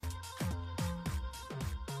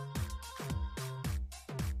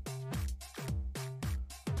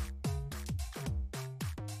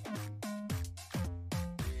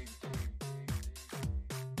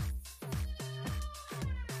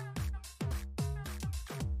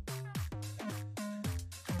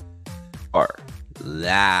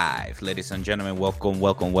live. Ladies and gentlemen,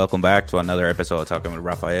 welcome back to another episode of Talking with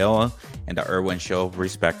Rafael and the Erwin Show,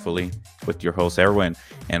 respectfully, with your host, Erwin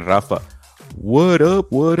and Rafa. What up,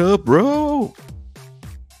 bro?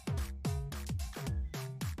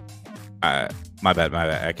 My bad.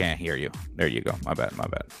 I can't hear you. There you go. My bad.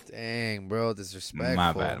 Dang, bro, disrespectful.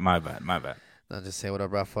 My bad. Now just say what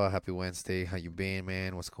up, Rafa. Happy Wednesday. How you been,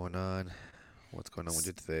 man? What's going on? What's going on with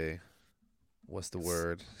you today? What's the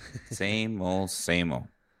word? Same old. Same What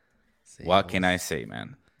old. can I say,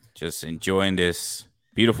 man? Just enjoying this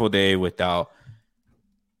beautiful day without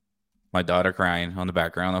my daughter crying on the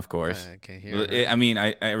background, of course. I can't hear her. I mean,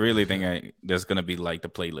 I really think there's going to be like the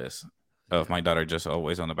playlist of my daughter just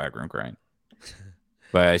always on the background crying.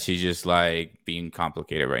 But she's just like being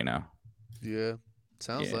complicated right now. Yeah,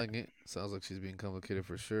 sounds like it. Sounds like she's being complicated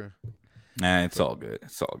for sure. Nah, it's all good.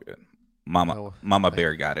 Mama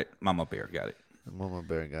Bear got it. Mama Bear got it. Mama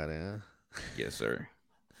Bear got it, huh? Yes, sir.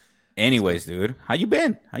 Anyways, dude, how you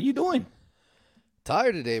been? How you doing?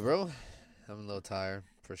 Tired today, bro. I'm a little tired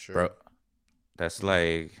for sure. Bro, that's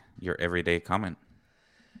like your everyday comment.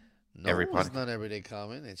 No, it's not everyday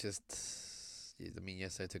comment. It's just, I mean,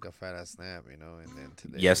 yes, I took a fat ass nap, and then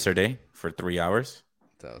today. Yesterday for 3 hours.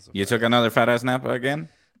 You took ass another fat ass nap again?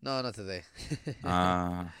 No, not today.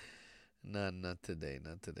 No, not today.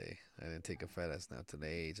 I didn't take a fat ass nap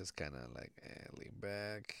today. Just kind of like lean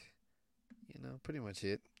back. Pretty much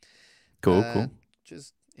it. Cool.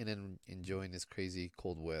 Just and then enjoying this crazy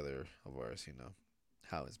cold weather of ours.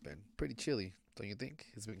 How it's been. Pretty chilly, don't you think?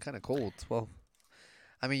 It's been kind of cold. Well,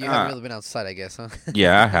 I mean, you haven't really been outside, I guess, huh?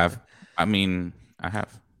 Yeah, I have. I mean, I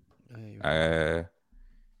have.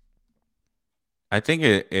 I think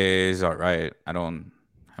it is all right.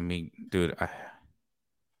 Dude,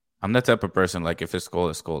 I'm that type of person, like, if it's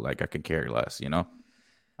cold, it's cold. Like, I could care less,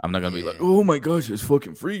 I'm not going to be like, oh, my gosh, it's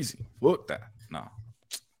fucking freezing. Fuck that. No.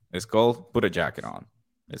 It's cold, put a jacket on.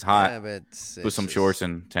 It's hot, put some shorts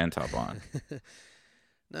and tank top on.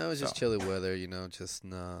 No, it's just chilly weather, just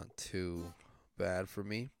not too bad for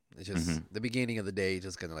me. It's just the beginning of the day,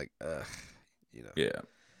 just kind of like, Yeah.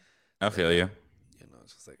 I feel you.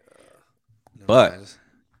 It's just like, But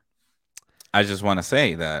I just want to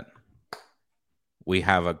say that we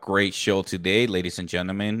have a great show today, ladies and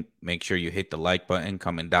gentlemen. Make sure you hit the like button,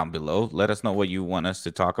 comment down below. Let us know what you want us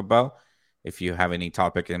to talk about. If you have any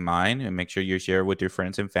topic in mind, and make sure you share with your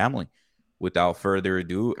friends and family. Without further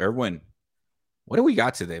ado, Erwin, what do we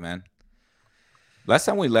got today, man? Last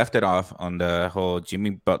time we left it off on the whole Jimmy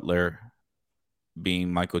Butler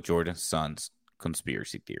being Michael Jordan's son's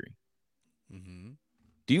conspiracy theory. Mm-hmm.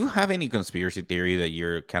 Do you have any conspiracy theory that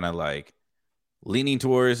you're kind of like leaning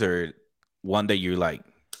towards, or one that you like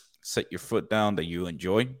set your foot down that you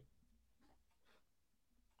enjoy?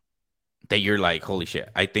 That you're like, holy shit,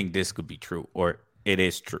 I think this could be true, or it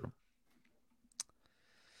is true.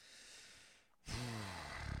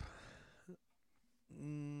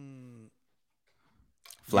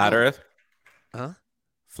 Flat Earth? Huh?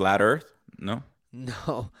 Flat Earth? No?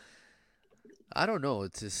 No. I don't know.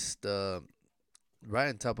 It's just right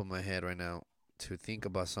on top of my head right now to think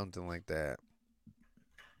about something like that.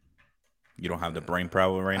 You don't have the brain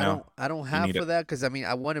power right now? I don't have for that because, I mean,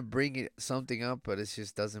 I want to bring something up, but it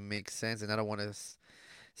just doesn't make sense, and I don't want to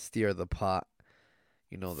steer the pot.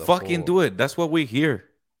 Fucking do it. That's what we hear.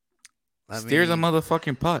 Steer the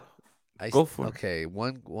motherfucking pot. Go for it. Okay,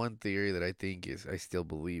 one theory that I think is I still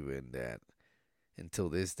believe in that until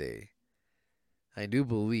this day. I do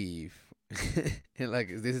believe, and like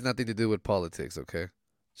this has nothing to do with politics, okay?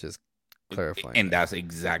 Just clarifying. And that's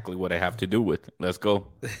exactly what I have to do with. Let's go.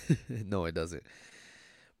 No, it doesn't.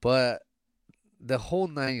 But the whole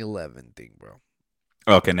 9/11 thing, bro.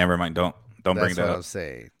 Okay, never mind. Don't bring that up. That's what I'm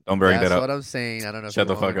saying. Don't bring that up. That's what I'm saying. I don't know. Shut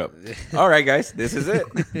the fuck up. All right, guys. This is it.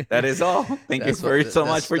 That is all. Thank you so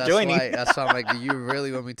much for joining. That's why I'm like, do you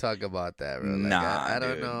really want me to talk about that, bro? Like, nah, I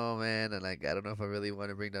don't know, man. And like, I don't know if I really want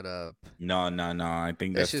to bring that up. No. I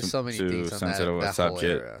think that's just so many too things on sensitive that a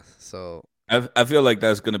subject. Whole era. So I feel like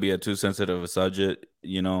that's gonna be a too sensitive a subject,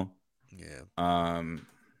 Yeah.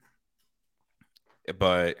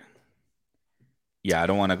 But yeah, I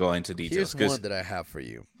don't want to go into details. Here's one that I have for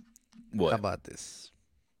you. What? How about this?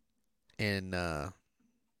 And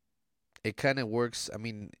it kind of works. I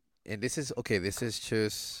mean, and this is okay. This is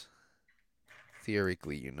just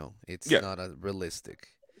theoretically, it's not a realistic.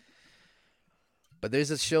 But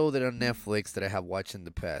there's a show that on Netflix that I have watched in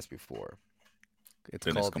the past before. It's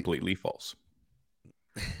completely false.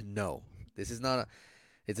 No, this is not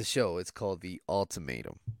it's a show. It's called The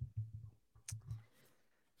Ultimatum.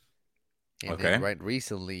 And then right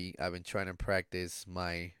recently, I've been trying to practice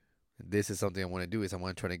this is something I want to do, is I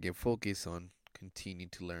want to try to get focus on continue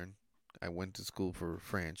to learn. I went to school for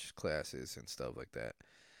French classes and stuff like that.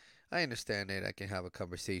 I understand it. I can have a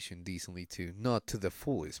conversation decently too, not to the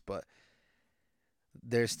fullest, but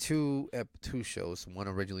there's two shows. One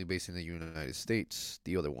originally based in the United States.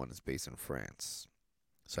 The other one is based in France.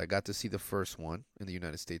 So I got to see the first one in the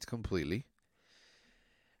United States completely.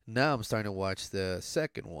 Now I'm starting to watch the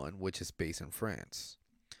second one, which is based in France.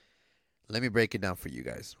 Let me break it down for you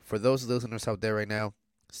guys. For those listeners out there right now,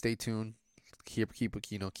 stay tuned. Keep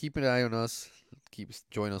an eye on us.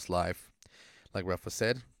 Join us live. Like Rafa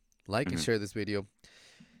said, like and share this video.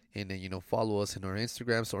 And then, follow us in our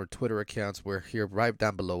Instagrams or Twitter accounts. We're here right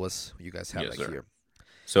down below us. You guys have here.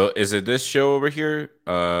 So is it this show over here?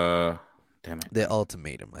 Damn it. The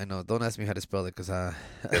Ultimatum. I know. Don't ask me how to spell it because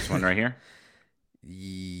this one right here?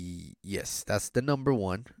 Yes, that's the number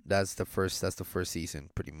one. That's the first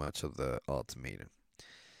season pretty much of the Ultimatum.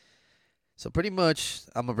 So pretty much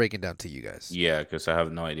I'm gonna break it down to you guys. Yeah, because I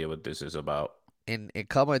have no idea what this is about. And it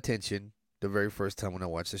caught my attention the very first time when I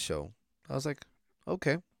watched the show. I was like,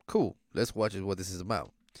 okay, cool. Let's watch what this is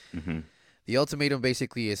about. Mm-hmm. The Ultimatum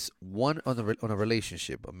basically is on a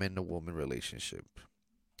relationship, a man and a woman relationship.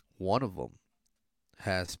 One of them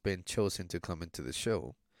has been chosen to come into the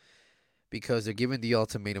show because they're giving the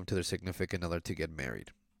ultimatum to their significant other to get married,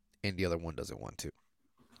 and the other one doesn't want to,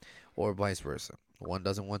 or vice versa. One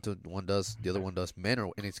doesn't want to, one does, the other one does.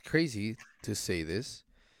 And it's crazy to say this,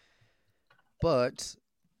 but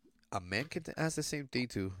a man can ask the same thing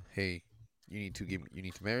to, hey, you need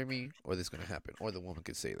to marry me, or this is gonna happen, or the woman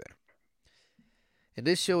could say that. And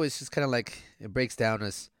this show is just kind of like, it breaks down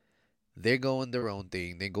as they're going their own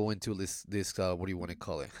thing. They go into this what do you want to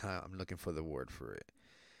call it? I'm looking for the word for it.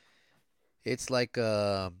 It's like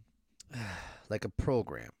a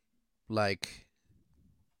program. Like,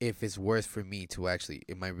 if it's worth for me to actually,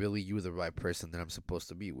 am I really you the right person that I'm supposed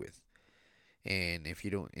to be with? And if you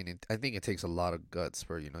don't, I think it takes a lot of guts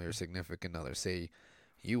for, your significant other. Say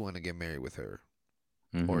you want to get married with her,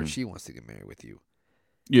 or she wants to get married with you.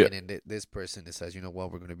 Yeah. And then this person decides, we're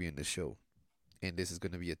going to be in the show. And this is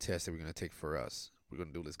going to be a test that we're going to take for us. We're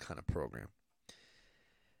going to do this kind of program.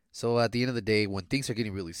 So at the end of the day, when things are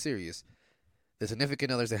getting really serious, the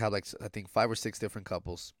significant others, they have I think 5 or 6 different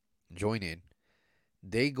couples join in.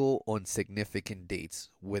 They go on significant dates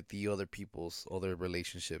with the other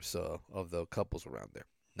relationships of the couples around there.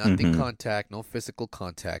 Nothing contact, no physical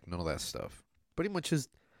contact, none of that stuff. Pretty much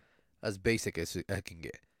as basic as I can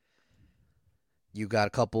get. You got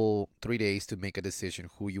a 3 days to make a decision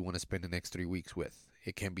who you want to spend the next 3 weeks with.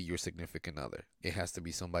 It can be your significant other. It has to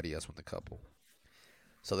be somebody else from the couple.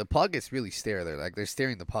 So the pot gets really stared there. Like, they're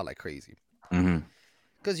staring the pot like crazy.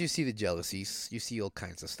 Because you see the jealousies. You see all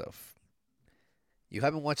kinds of stuff. You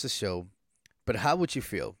haven't watched the show, but how would you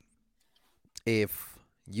feel if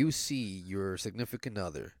you see your significant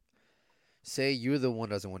other, say you're the one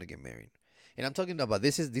that doesn't want to get married? And I'm talking about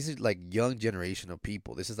this is like young generation of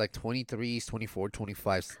people. This is like 23s, 24,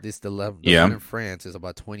 25s. The one in France is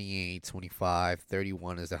about 28, 25,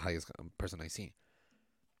 31 is the highest person I've seen.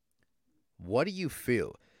 What do you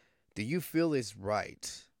feel? Do you feel it's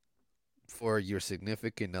right for your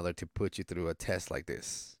significant other to put you through a test like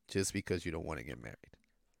this just because you don't want to get married?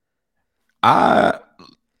 I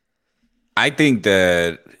think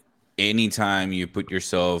that anytime you put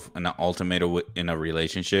yourself in an ultimatum in a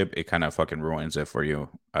relationship, it kind of fucking ruins it for you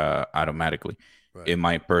automatically, right, in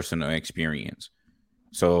my personal experience.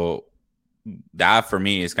 So that for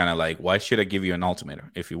me is kind of like, why should I give you an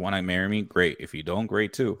ultimatum? If you want to marry me, great. If you don't,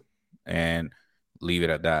 great too. And leave it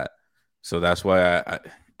at that. So that's why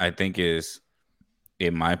I think is,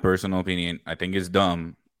 in my personal opinion, I think it's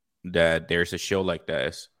dumb that there's a show like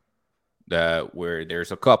this, that where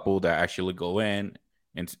there's a couple that actually go in,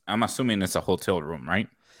 and I'm assuming it's a hotel room, right?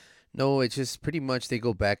 No, it's just pretty much they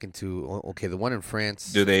go back into, okay, the one in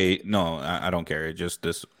France. Do they? No, I don't care. It's just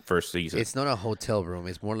this first season. It's not a hotel room.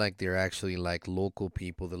 It's more like they're actually like local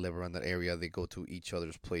people that live around that area. They go to each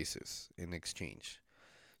other's places in exchange.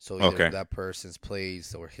 So either that person's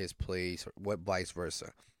place or his place, or what, vice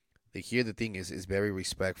versa. Here the thing is very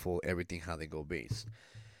respectful, everything how they go based.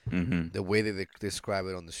 The way that they describe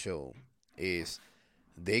it on the show is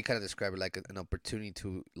they kind of describe it like an opportunity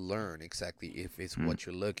to learn exactly if it's what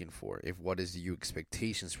you're looking for, if what is your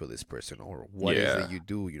expectations for this person, or what is that you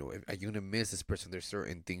do. If, are you going to miss this person? There's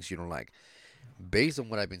certain things you don't like. Based on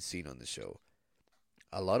what I've been seeing on the show,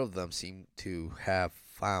 a lot of them seem to have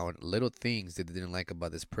found little things that they didn't like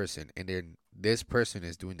about this person, and then this person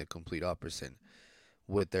is doing the complete opposite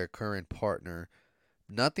with their current partner.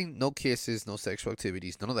 Nothing, no kisses, no sexual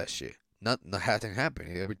activities, none of that shit. Nothing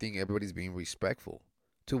happened. Everybody's being respectful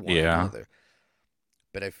to one another.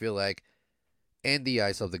 But I feel like in the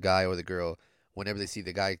eyes of the guy or the girl, whenever they see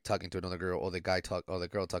the guy talking to another girl or the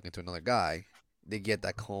girl talking to another guy, they get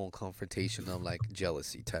that whole confrontation of like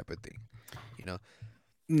jealousy type of thing, you know.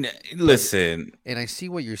 But Listen. and I see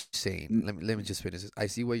what you're saying. Let me just finish this. I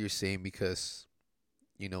see what you're saying because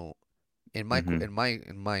you know, in my Mm-hmm.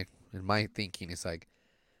 in my thinking, it's like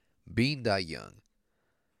being that young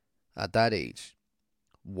at that age.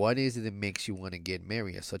 What is it that makes you want to get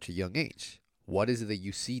married at such a young age? What is it that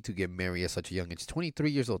you see to get married at such a young age?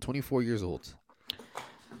 23 years old, 24 years old.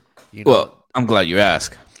 You know, Well, I'm glad you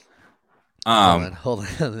asked. hold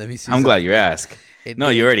on. Let me see I'm glad something you here. asked. And No,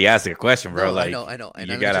 you then, already asked a question, bro. no, I Like know, I know. And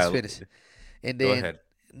you let me just gotta finish. And go then, ahead.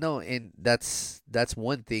 no, and that's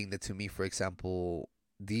one thing that to me, for example,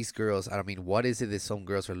 these girls. I mean, what is it that some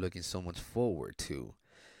girls are looking so much forward to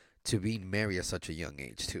being married at such a young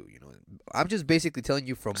age too? You know, I'm just basically telling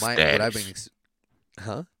you from my what I've been, Status.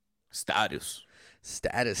 huh? Status.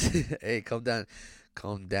 Status. Hey,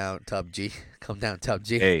 calm down, Top G. Calm down, Top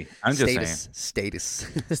G. Hey, I'm just saying. Status.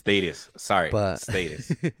 Status. Sorry. But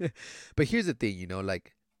Status. but here's the thing,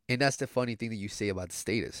 like, and that's the funny thing that you say about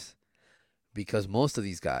status, because most of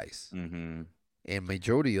these guys Mm-hmm. and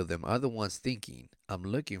majority of them are the ones thinking, I'm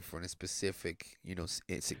looking for a specific,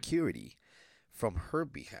 security from her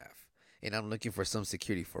behalf, and I'm looking for some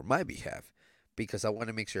security for my behalf, because I want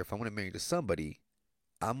to make sure if I want to marry to somebody,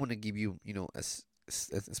 I'm gonna give you, a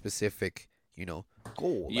specific,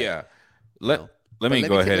 goal, like, Yeah. you Let know. let But me let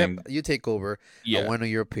go me ahead and you take over. I yeah. want to know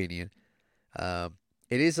your opinion.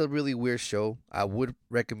 It is a really weird show. I would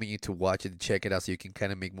recommend you to watch it and check it out so you can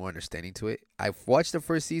kind of make more understanding to it. I've watched the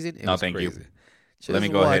first season. It No, was thank you. crazy. Let Just me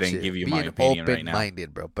go ahead watch and it. give you my Being opinion right open now.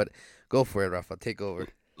 minded, bro. But go for it, Rafa. Take over.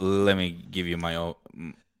 Let me give you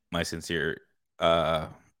my sincere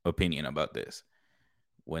opinion about this.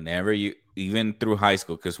 Whenever you even through high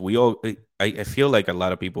school, because we all I feel like a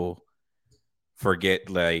lot of people forget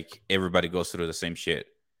like everybody goes through the same shit.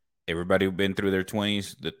 Everybody been through their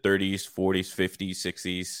 20s, the 30s, 40s, 50s,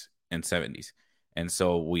 60s, and 70s. And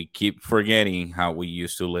so we keep forgetting how we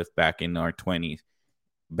used to live back in our 20s,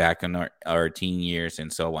 back in our teen years,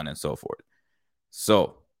 and so on and so forth.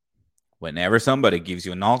 So whenever somebody gives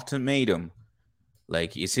you an ultimatum,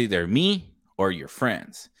 like it's either me or your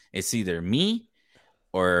friends, it's either me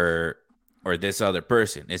or this other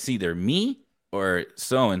person, it's either me or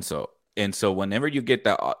so and so. And so whenever you get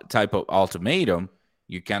that type of ultimatum,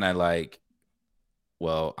 you kind of like,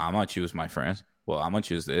 well, I'm gonna choose my friends. Well, I'm gonna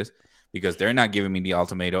choose this because they're not giving me the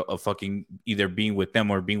ultimatum of fucking either being with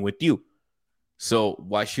them or being with you. So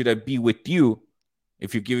why should I be with you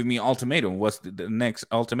if you're giving me ultimatum? What's the next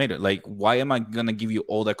ultimatum? Like, why am I gonna give you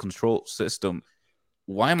all that control system?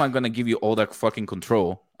 Why am I gonna give you all that fucking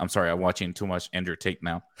control? I'm sorry, I'm watching too much Andrew Tate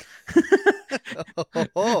now.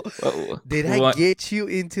 Oh, did I What? get you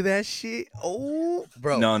into that shit? Oh,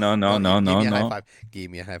 bro, No, no, no, bro, no, give no, me a high no. five.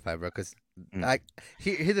 Give me a high five, bro. Cause Mm.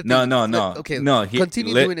 here's the No, thing. no, no, Okay, no. Here,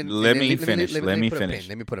 continue doing it, and let then me finish. let Let me me put a pin. finish.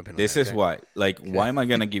 Let me put a pin on that. This is Okay. why. Like, Okay. why am I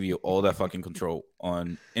gonna give you all that fucking control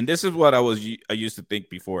on? And this is what I used to think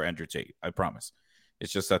before Andrew Tate. I promise.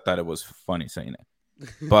 It's just I thought it was funny saying it.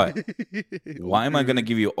 But why am I gonna Okay.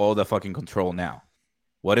 give you all the fucking control now?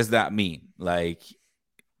 What does that mean? Like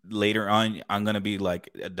later on, I'm gonna be like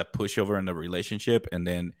the pushover in the relationship, and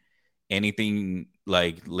then anything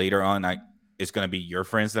like later on, it's gonna be your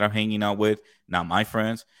friends that I'm hanging out with, not my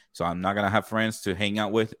friends. So I'm not gonna have friends to hang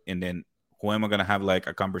out with, and then who am I gonna have like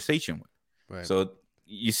a conversation with? Right. So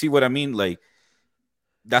you see what I mean? Like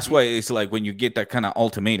that's Ye- why it's like when you get that kind of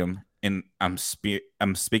ultimatum, and I'm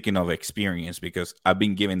speaking of experience because I've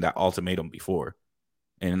been given that ultimatum before,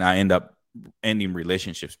 and I end up ending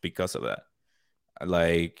relationships because of that.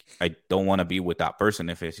 Like I don't want to be with that person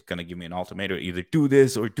if it's gonna give me an ultimatum, either do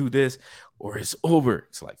this, or it's over.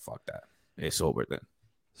 It's like fuck that, it's over then.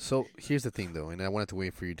 So here's the thing, though, and I wanted to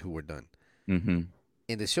wait for you two were done. Mm-hmm.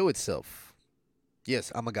 In the show itself,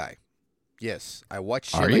 yes, I'm a guy. Yes, I watch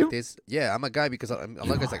shit Are like you? this. Yeah, I'm a guy because I'm You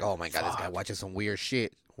like, it's like, are. oh my god, this guy Fuck. watches some weird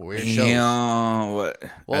shit, weird shows. Damn. What? I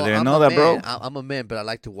Well, didn't I'm know a that, man. bro. I'm a man, but I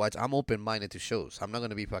like to watch. I'm open minded to shows. I'm not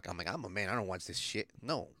gonna be like, I'm like, I'm a man. I don't watch this shit.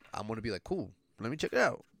 No, I'm gonna be like, cool. Let me check it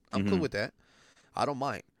out. I'm cool Mm-hmm. with that. I don't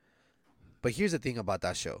mind. But here's the thing about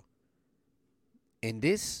that show. In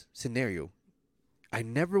this scenario, I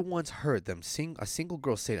never once heard them sing a single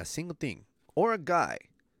girl say a single thing, or a guy,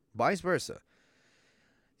 vice versa.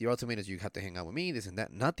 The ultimate is you have to hang out with me, this and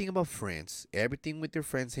that. Nothing about friends. Everything with your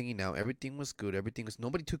friends hanging out. Everything was good. Everything was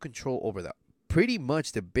nobody took control over that. Pretty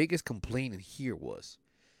much the biggest complaint in here was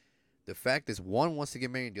the fact is one wants to get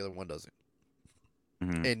married, the other one doesn't.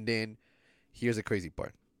 Mm-hmm. And then here's the crazy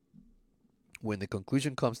part. When the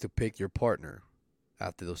conclusion comes to pick your partner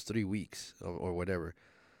after those 3 weeks or whatever,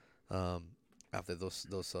 um, after those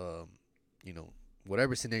you know,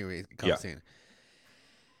 whatever scenario it Yeah. comes in,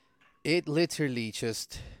 it literally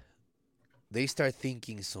just they start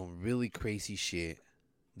thinking some really crazy shit.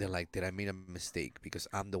 They're like, did I made a mistake because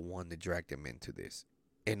I'm the one that dragged them into this?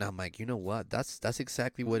 And I'm like, you know what? That's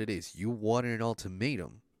exactly what it is. You wanted an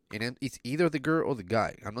ultimatum, and then it's either the girl or the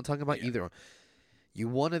guy. I'm not talking about Yeah. either. You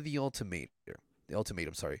wanted the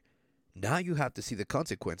ultimatum. Sorry. Now you have to see the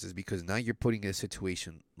consequences because now you're putting in a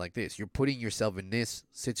situation like this. You're putting yourself in this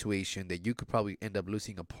situation that you could probably end up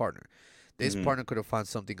losing a partner. This Hmm. partner could have found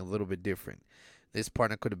something a little bit different. This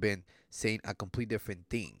partner could have been saying a complete different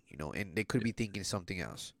thing, and they could be thinking something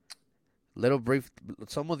else. Little brief.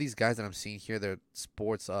 Some of these guys that I'm seeing here, they're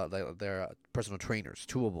sports. They're personal trainers.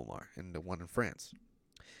 Two of them are, and the one in France.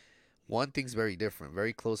 One thing's very different,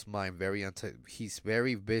 very close mind, very anti. He's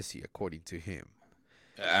very busy, according to him.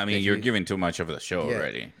 I That mean, you're he, giving too much of the show yeah,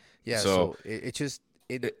 already. yeah. So, So it just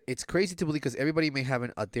it, it's crazy to believe because everybody may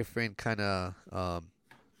have a different kind of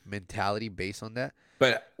mentality based on that.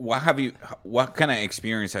 but what kind of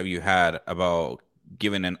experience have you had about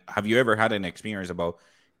have you ever had an experience about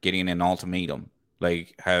getting an ultimatum?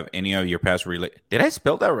 Like, have any of your past did I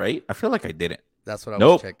spell that right? I feel like I didn't. That's what I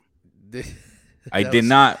was Nope. checking. I That did was.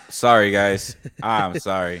 not. Sorry, guys. I'm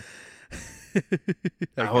sorry.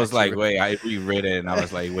 I I was got you. like, wait, I reread it and I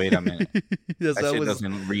was like, wait a minute. Yes, That that shit was.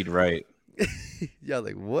 doesn't read right. Yeah,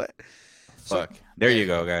 like what? So Fuck. There there you you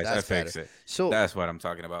go, go. guys. I That's better. fixed it. So That's what I'm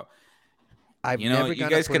talking about. I've You know, never you gotten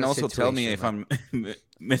guys put in can a also tell me situation if like. I'm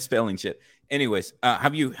misspelling shit. Anyways,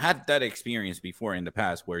 have you had that experience before in the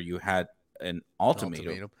past where you had an An ultimatum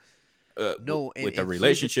ultimatum. No, and, with a and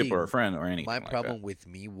here's the relationship or a thing. friend or My anything like that? problem with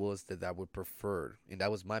me was that I would prefer, and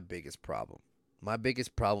that was my biggest problem. My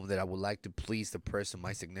biggest problem that I would like to please the person,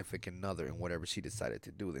 my significant other, and whatever she decided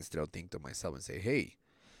to do, instead of think to myself and say, "Hey,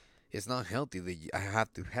 it's not healthy that I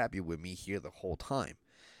have to have you with me here the whole time.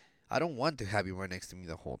 I don't want to have you right next to me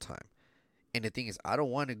the whole time." And the thing is, I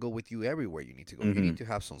don't want to go with you everywhere you need to go. You Mm-hmm. need to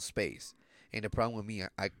have some space. And the problem with me,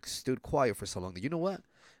 I stood quiet for so long that you know what?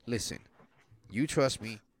 Listen, you trust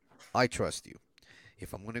me, I trust you.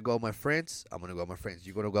 If I'm gonna go with my friends, I'm gonna go with my friends.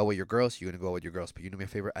 You're gonna go with your girls, you're gonna go with your girls. But you do me a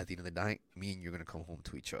favor, at the end of the night, me and you're gonna come home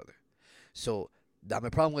to each other. So that my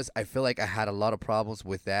problem was I feel like I had a lot of problems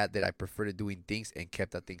with that I preferred doing things and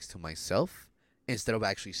kept that things to myself instead of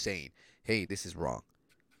actually saying, hey, this is wrong.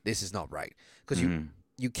 This is not right. Because Mm-hmm.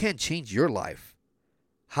 you can't change your life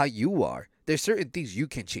how you are. There's certain things you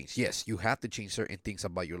can change. Yes, you have to change certain things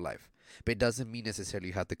about your life. But it doesn't mean necessarily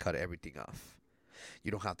you have to cut everything off.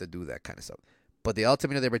 You don't have to do that kind of stuff. But the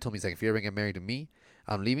ultimate they ever told me is like, if you ever get married to me,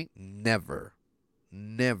 I'm leaving. Never,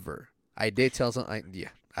 never. I did tell some. Yeah,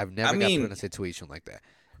 I've I never got put in mean, a situation like that.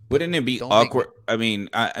 But wouldn't it be don't make me. awkward? I mean,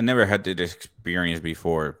 I never had this experience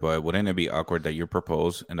before, but wouldn't it be awkward that you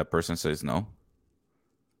propose and the person says no?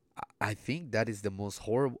 I think that is the most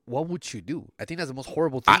horrible. What would you do? I think that's the most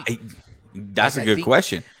horrible thing. I That's Like a good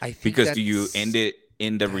question I think because do you end that's. it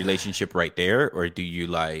in the relationship right there, or do you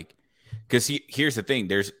like? Because here's the thing.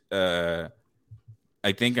 There's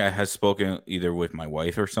I think I have spoken either with my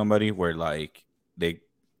wife or somebody where like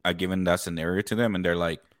I given that scenario to them and they're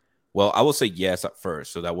like, well, I will say yes at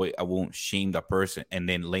first so that way I won't shame the person, and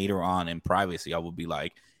then later on in privacy I will be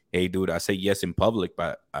like, hey, dude, I say yes in public,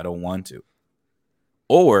 but I don't want to.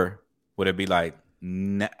 Or would it be like,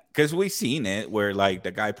 because we've seen it where like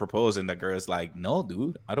the guy proposed and the girl's like, no,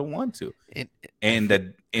 dude, I don't want to, And I and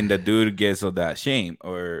feel. the dude gets of that shame,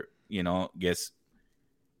 or gets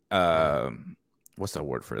Yeah. what's the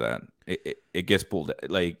word for that? It gets pulled,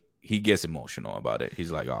 like he gets emotional about it.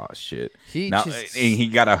 He's like, oh shit, He now, and just. he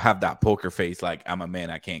gotta have that poker face, like I'm a man,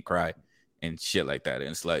 I can't cry, and shit like that.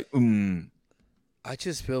 And it's like, I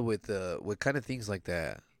just feel with kind of things like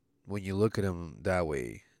that, when you look at him that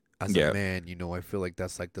way, as a yeah. man, I feel like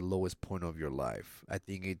that's like the lowest point of your life. I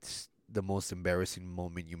think it's the most embarrassing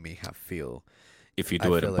moment you may have feel. If you I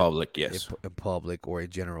do it feel in like public, yes. in public or in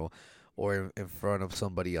general, or in front of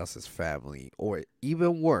somebody else's family, or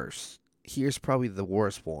even worse. Here's probably the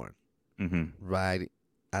worst one, Mm-hmm. right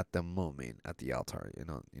at the moment at the altar. En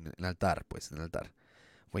altar, pues, en altar.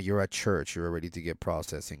 When you're at church, you're ready to get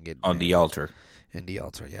processed and get On the married. altar. In the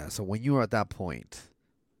altar, yeah. So when you're at that point,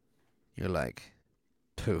 you're like,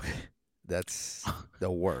 dude, that's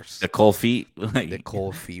the worst. The cold feet. The Like,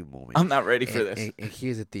 cold feet moment. I'm not ready for And, this. and, and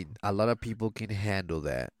here's the thing: a lot of people can handle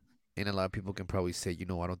that, and a lot of people can probably say, I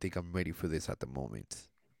don't think I'm ready for this at the moment.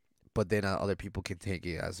 But then other people can take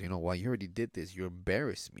it as, what, you already did this. You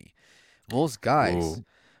embarrassed me. Most guys, Ooh.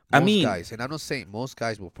 I most mean, guys, and I'm not saying most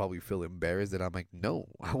guys will probably feel embarrassed that I'm like, no,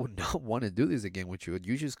 I would not want to do this again with you.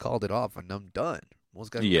 You just called it off, and I'm done.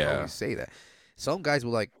 Most guys will Yeah. always say that. Some guys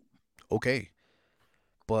will like, okay,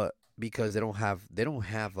 but because they don't have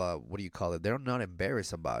what do you call it? They're not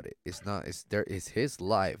embarrassed about it. It's his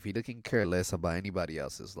life. He doesn't care less about anybody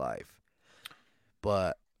else's life.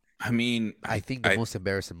 But I mean, I think the most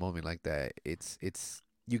embarrassing moment like that, it's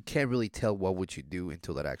you can't really tell what would you do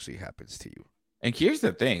until that actually happens to you. and here's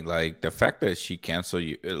the thing, like the fact that she canceled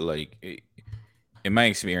you, in my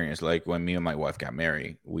experience, like when me and my wife got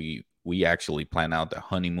married, we actually plan out the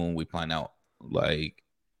honeymoon. We plan out like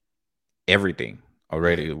everything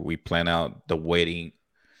Yeah. already. We plan out the wedding,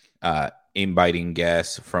 inviting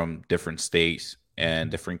guests from different states and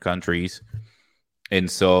different countries.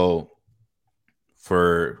 And so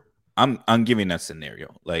for I'm giving a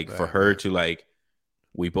scenario. Like for Right, her right. to like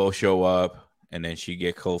we both show up and then she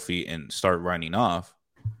get cold feet and start running off,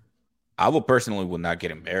 I would personally would not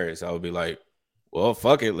get embarrassed. I would be like, well,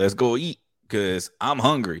 fuck it, let's go eat because I'm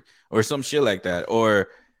hungry or some shit like that. Or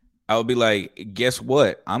I would be like, guess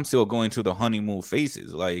what? I'm still going to the honeymoon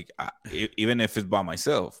phases. Like, even if it's by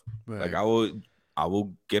myself, like Right. I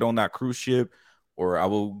will get on that cruise ship or I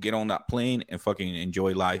will get on that plane and fucking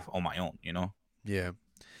enjoy life on my own, you know? Yeah.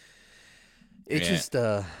 It's Yeah. just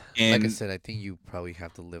like I And, said, I think you probably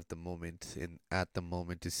have to live the moment and at the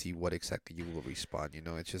moment to see what exactly you will respond. You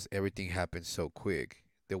know, it's just everything happens so quick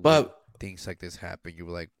that when but, things like this happen, you're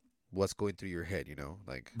like, what's going through your head? You know,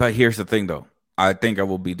 like but here's the thing though. I think I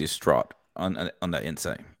will be distraught on the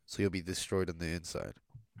inside. so you'll be destroyed on the inside.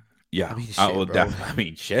 I Yeah. mean, I shit, will bro. definitely, I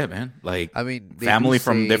mean, shit, man. Like, I mean, they do family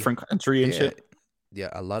from say, different country and yeah, shit yeah.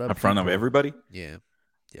 A lot of in front of people, everybody. yeah,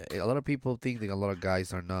 yeah. A lot of people think that a lot of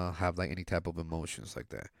guys are not have like any type of emotions like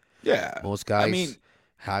that. Yeah. Most I mean, guys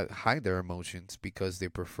hide their emotions because they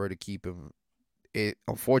prefer to keep them. It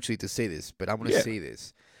unfortunately to say this, but I'm gonna yeah. say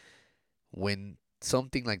this: when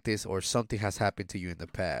something like this or something has happened to you in the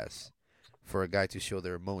past, for a guy to show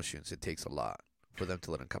their emotions, it takes a lot for them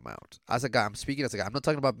to let them come out. As a guy, I'm speaking as a guy. I'm not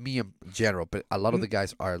talking about me in general, but a lot of the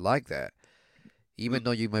guys are like that. Even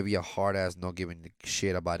though you might be a hard ass, not giving a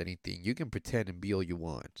shit about anything, you can pretend and be all you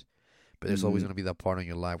want. But there's always Mm, gonna be that part in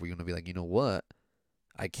your life where you're gonna be like, you know what?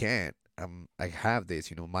 I can't. I have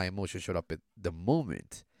this. You know, my emotions showed up at the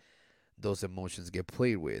moment. Those emotions get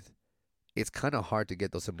played with. It's kind of hard to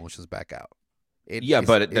get those emotions back out. And yeah,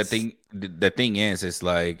 but it's the thing is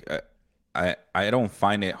like I don't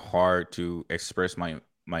find it hard to express my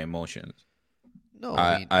emotions. no. I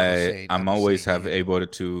mean, I'm not saying. I'm I'm just always saying have you. able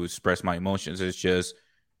to express my emotions. It's just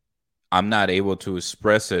I'm not able to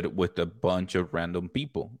express it with a bunch of random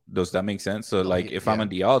people. Does that make sense? So No. like Yeah. if I'm Yeah. at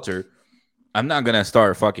the altar, I'm not gonna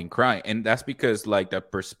start fucking crying, and that's because like the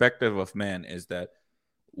perspective of men is that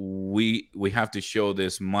we have to show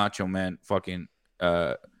this macho man fucking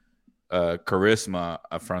uh charisma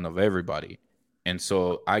in front of everybody. And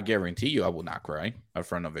so I guarantee you I will not cry in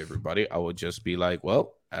front of everybody. I will just be like,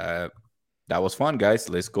 well, that was fun, guys.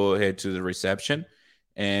 Let's go ahead to the reception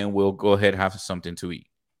and we'll go ahead and have something to eat.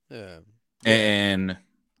 Yeah. Yeah.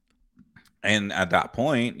 And at that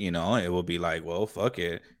point, you know, it will be like, well, fuck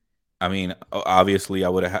it. I mean, obviously I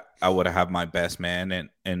would have my best man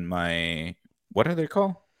and my what are they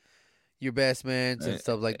called? Your best mans Uh, and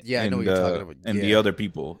stuff like. Yeah, I know what you're talking about. and the Yeah. other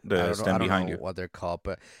people I that don't know. I stand don't behind know you. what they're called,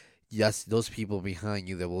 but yes, those people behind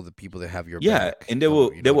you that will the people that have your Yeah, back. and You they know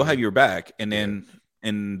what will I have mean? your back, and Yeah.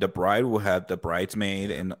 then the bride will have the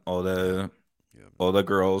bridesmaid and Yeah. Yeah. all the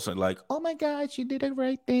girls are like, oh my god, you did the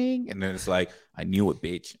right thing, and then it's like, I knew it,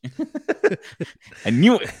 bitch, I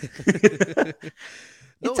knew it.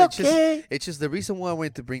 No, It's okay. it's just the reason why I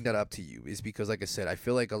wanted to bring that up to you is because, like I said, I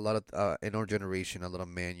feel like a lot of in our generation, a lot of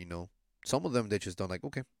men, you know, some of them they just don't like.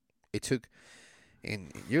 Okay, it took,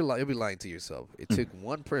 and you'll be lying to yourself. It took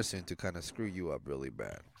one person to kind of screw you up really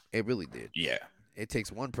bad. It really did. Yeah, It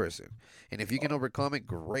takes one person, and if you can overcome it,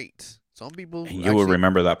 great. Some people and you will actually,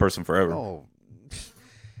 remember that person forever. oh,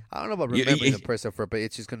 I don't know about You, remembering the person for, but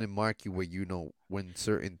it's just gonna mark you where you know when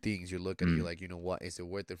certain things you look at it, you're mm, like, you know what, is it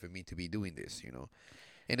worth it for me to be doing this? You know.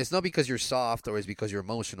 And it's not because you're soft or it's because you're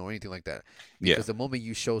emotional or anything like that. yeah, Because the moment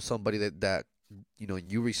you show somebody that you know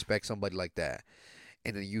you respect somebody like that,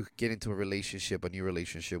 and then you get into a new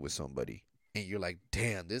relationship with somebody, and you're like,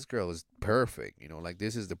 damn, this girl is perfect. You know, like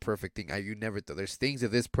this is the perfect thing. You never thought there's things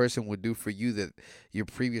that this person would do for you that your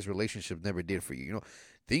previous relationship never did for you. You know,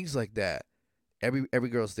 things like that. Every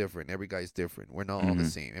girl's different. Every guy's different. We're not all the hmm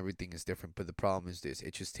same. Everything is different. But the problem is this: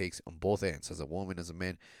 it just takes on both ends, as a woman, as a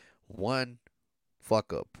man, one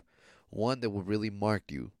fuck up, one that will really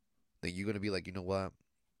mark you, that you're gonna be like, you know what,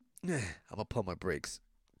 I'm gonna pump my brakes,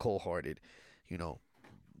 cold hearted, you know,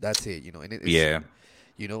 that's it, you know, and it's, yeah,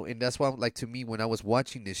 you know, and that's why, like, to me, when I was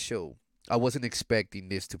watching this show, I wasn't expecting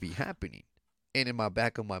this to be happening. And in my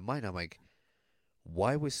back of my mind, I'm like,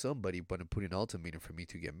 why would somebody want to put an ultimatum for me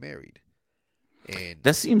to get married? And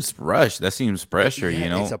That seems rushed. That seems pressure, yeah, you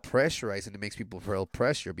it's know? a pressurized and it makes people feel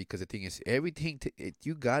pressure because the thing is,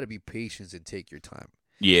 you got to be patient and take your time.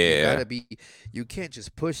 You got Yeah. to be, you can't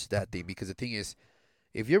just push that thing because the thing is,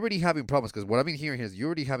 if you're already having problems, because what I've been hearing here is you're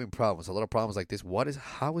already having problems, a lot of problems like this.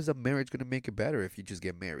 How is a marriage going to make it better if you just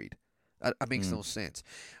get married? That makes Mm. no sense.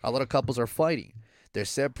 A lot of couples are fighting. They're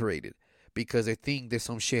separated because they think that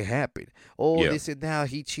some shit happened. Oh, Yeah. this and that.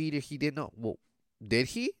 He cheated. He did not. Well, did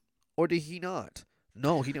he or did he not?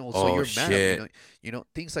 No, he didn't. Well, so Oh you're mad at me. shit.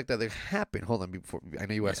 Things like that that happen. Hold on, before I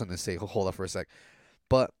know you had Yeah. something to say. Hold on for a sec.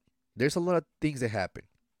 But there's a lot of things that happen,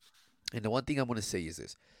 and the one thing I want to say is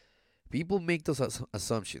this: people make those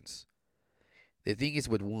assumptions. The thing is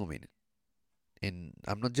with women, and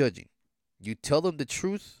I'm not judging. You tell them the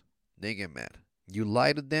truth, they get mad. You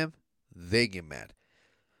lie to them, they get mad.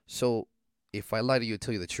 So if I lie to you,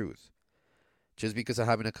 tell you the truth, just because I'm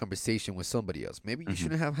having a conversation with somebody else, maybe you Hmm.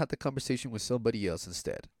 shouldn't have had the conversation with somebody else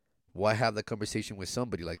instead. Why have the conversation with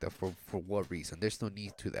somebody like that? For what reason? There's no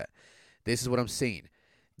need to that. This is what I'm saying.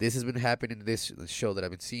 This has been happening in this show that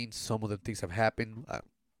I've been seeing. Some of the things have happened.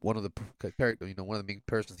 One of the character, one of the main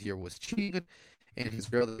persons here was cheating, and his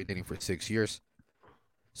girl that they've been dating for 6 years.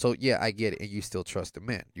 So yeah, I get it, and you still trust the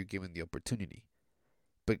man. You're given the opportunity,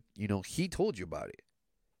 but he told you about it,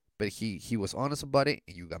 but he was honest about it,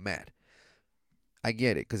 and you got mad. I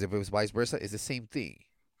get it, because if it was vice versa, it's the same thing.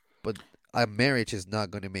 But a marriage is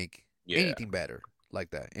not going to make Yeah. anything better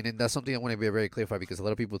like that. And then that's something I want to be very clear about because a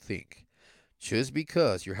lot of people think just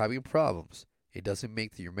because you're having problems, it doesn't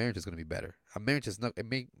make that your marriage is going to be better. A marriage is not.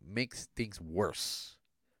 Makes things worse,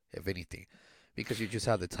 if anything, because you just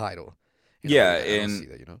have the title. And Yeah, I don't see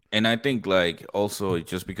that. and I think like also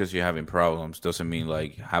just because you're having problems doesn't mean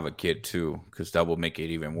like have a kid too, because that will make it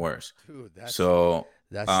even worse. Dude, So,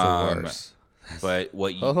 that's the um, worst. That's but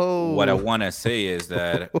what I oh want to say is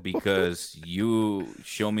that because you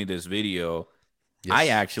show me this video, I yes,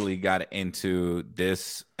 actually got into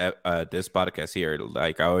this podcast here.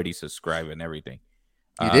 Like I already subscribed and everything.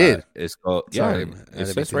 you did. It's called, Sorry, yeah, I it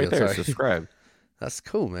didn't mean says to do right that. there, Sorry. subscribe. That's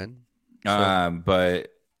cool, man. So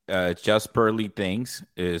But Just Pearly Things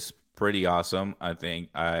is pretty awesome. I think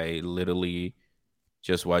I literally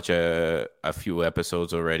just watched a few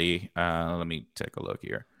episodes already. Let me take a look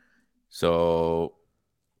here. So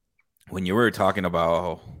when you were talking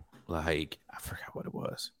about, like, I forgot what it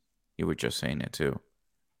was. You were just saying it too.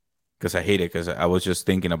 Because I hate it, because I was just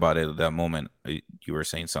thinking about it at that moment. You were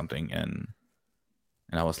saying something, and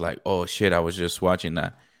I was like, oh shit, I was just watching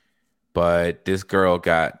that. But this girl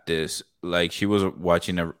got this, like, she was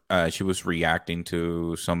watching she was reacting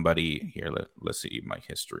to somebody here. Let's see my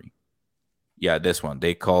history. Yeah, this one.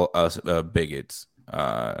 They call us bigots.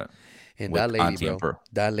 and With that lady, Auntie bro, Emperor.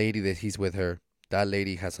 that lady that he's with her, that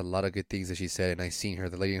lady has a lot of good things that she said, and I seen her.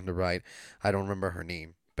 The lady on the right, I don't remember her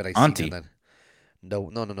name, but I seen her. Auntie. That no,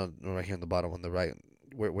 no, no, no, no, right here on the bottom on the right.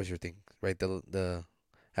 Where's your thing? Right, the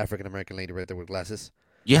African American lady right there with glasses.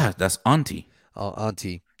 Yeah, that's Auntie.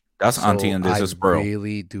 Auntie. That's Auntie, So and I this is Pearl.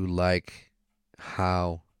 really do like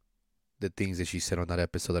how the things that she said on that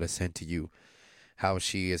episode that I sent to you, how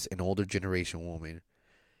she is an older generation woman,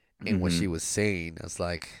 and what Hmm. she was saying, I was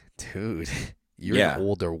like, dude, you're an Yeah.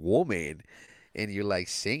 older woman, and you're like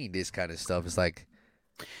saying this kind of stuff. It's like,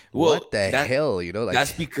 Well, what the hell,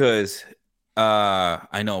 that's like, because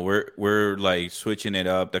I know we're like switching it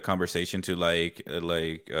up, the conversation, to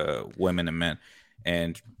women and men,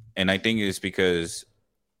 and I think it's because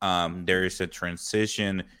there is a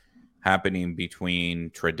transition happening between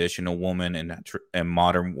traditional woman and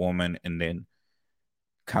modern woman, and then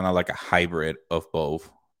kind of like a hybrid of both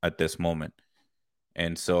at this moment.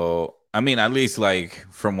 And so, I mean, at least like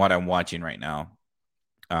from what I'm watching right now.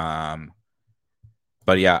 um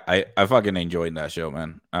but yeah, I fucking enjoyed that show,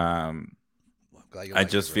 man. I'm glad you I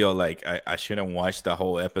liked it, just bro. feel like I shouldn't watch the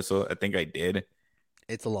whole episode. I think I did.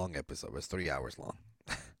 It's a long episode. It's 3 hours long.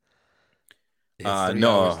 It's three No,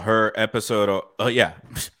 hours. her episode. Oh yeah,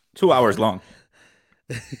 2 hours Yeah. long.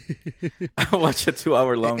 I watched a 2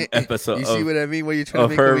 hour long episode You see what I mean? What you're trying to of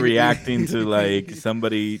make her over reacting to like here.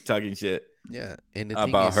 somebody talking shit Yeah, and the thing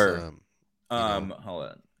about is, her. you know, Hold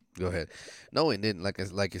on. go ahead. No, and then like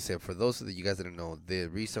you said, for those of you guys that don't know, the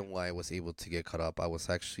reason why I was able to get caught up, I was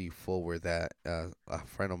actually forward that a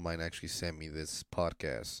friend of mine actually sent me this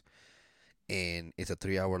podcast, and it's a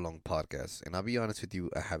 3 hour long podcast. And I'll be honest with you,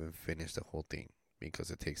 I haven't finished the whole thing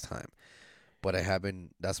because it takes time. But I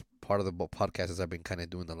haven't. That's part of the podcasts I've been kind of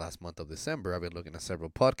doing the last month of December. I've been looking at several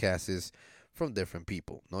podcasts from different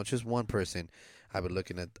people, not just one person. I've been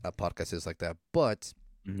looking at podcasts like that, but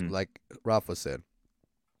Mm-hmm. Like Rafa said,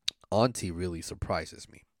 Auntie really surprises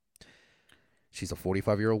me. She's a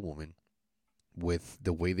 45-year-old woman with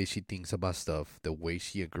the way that she thinks about stuff, the way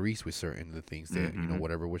she agrees with certain of the things that, Mm-hmm.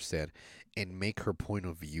 whatever was said, and make her point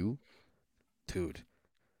of view, dude.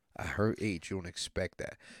 At her age, you don't expect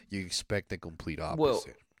that. You expect the complete Well,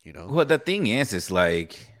 opposite. You know. well, the thing is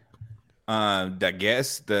like, the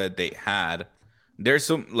guest that they had, there's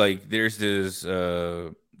this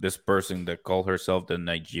person that called herself the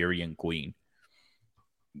Nigerian Queen.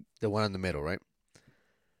 The one in the middle, right?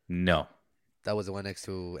 No. That was the one next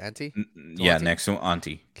to Auntie. To Yeah, Auntie. next to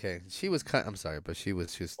Auntie. Okay, she was kind. I'm sorry, but she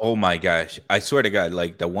was just. Oh my gosh. I swear to God,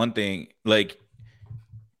 like the one thing, like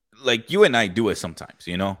you and I do it sometimes,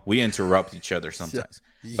 we interrupt each other Yeah. sometimes.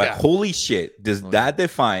 But Yeah. holy shit, does Oh, that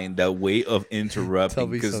define the way of Tell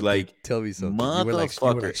interrupting? me Because something. like, Tell me something.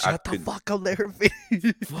 motherfucker, I Shut the couldn't. fuck up, let her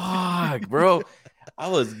finish. Fuck, bro. I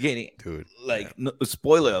was getting Dude. like, no,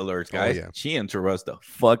 spoiler alerts, Oh guys. yeah. She interrupts the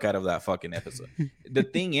fuck out of that fucking episode. The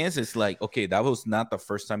thing is, it's like, okay, that was not the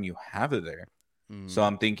first time you have it there. So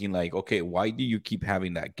I'm thinking like, okay, why do you keep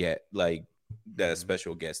having that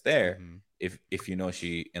special guest there Mhm. if you know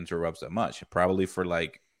she interrupts that much? Probably for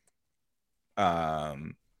like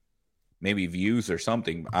um maybe views or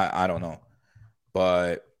something. I don't know.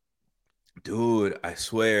 But dude, I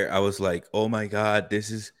swear I was like, oh my god,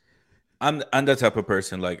 this is I'm the type of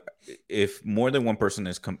person like if more than one person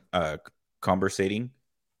is conversating,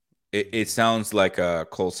 it sounds like a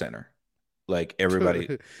call center. Like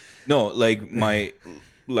everybody, no, like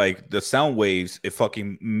the sound waves, it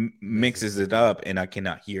fucking mixes it up, and I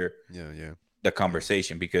cannot hear Yeah, yeah. the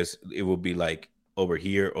conversation because it will be like over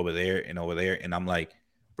here, over there, and over there, and I'm like,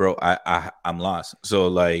 bro, I'm lost. So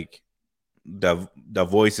like the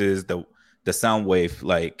voices, the sound wave,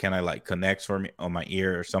 like can I like connect for me on my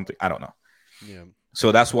ear or something? I don't know. Yeah.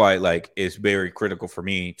 So that's why like it's very critical for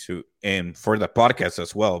me to and for the podcast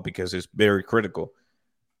as well because it's very critical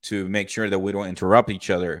to make sure that we don't interrupt each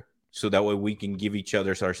other so that way we can give each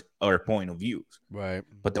other our point of views. Right.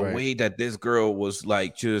 But the Right. way that this girl was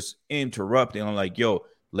like just interrupting, I'm like, yo,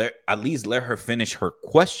 at least let her finish her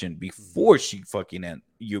question before she fucking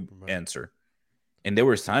answer. And there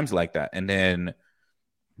were times like that. And then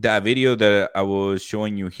that video that I was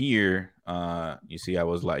showing you here, you see, I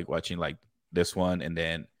was like watching like this one, and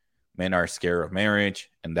then men are scared of marriage,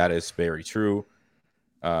 and that is very true.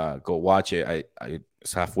 Go watch it.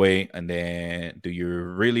 It's halfway, and then do you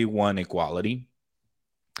really want equality?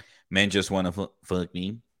 Men just want to fuck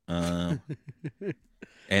me.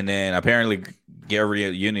 And then apparently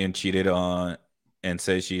Gabrielle Union cheated on and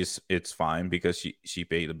says it's fine because she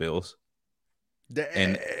paid the bills.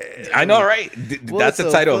 And I know, right? That's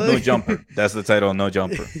the title of No Jumper. That's the title of No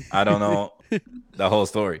Jumper. I don't know the whole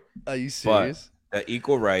story. Are you serious? But the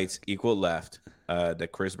equal rights, equal left, the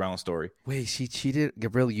Chris Brown story. Wait, she cheated.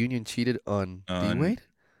 Gabrielle Union cheated on D-Wade?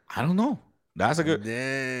 I don't know. That's a good.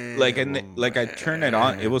 Damn, Like I turned it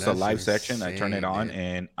on. It was a that's live section. I turned it insane, on, dude.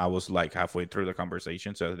 and I was like halfway through the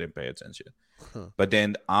conversation, so I didn't pay attention. Huh. But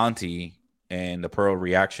then Auntie and the Pearl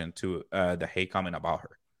reaction to the hate comment about her.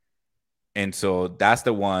 And so that's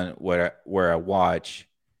the one where I watch.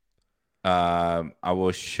 I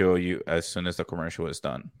will show you as soon as the commercial is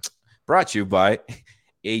done. Brought to you by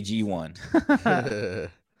AG1.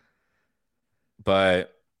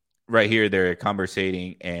 But right here, they're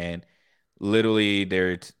conversating, and literally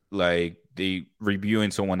they're like they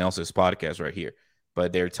reviewing someone else's podcast right here.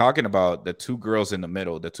 But they're talking about the two girls in the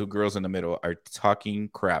middle. The two girls in the middle are talking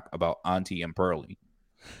crap about Auntie and Pearly.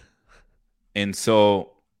 And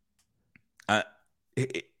so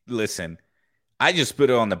listen, I just put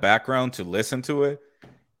it on the background to listen to it,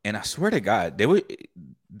 and I swear to God,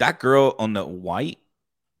 that girl on the white,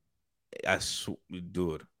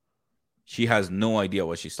 dude, she has no idea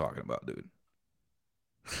what she's talking about, dude.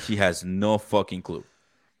 She has no fucking clue,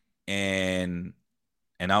 and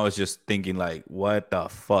I was just thinking, like, what the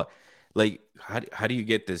fuck, like, how do you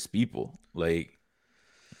get these people, like,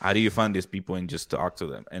 how do you find these people and just talk to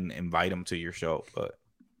them and invite them to your show, but.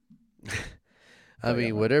 I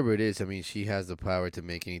mean, whatever it is, I mean, she has the power to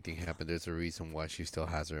make anything happen. There's a reason why she still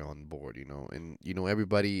has her on board, And,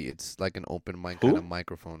 everybody, it's like an open mic kind of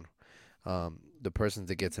microphone. The person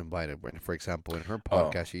that gets invited, for example, in her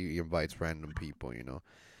podcast, she invites random people,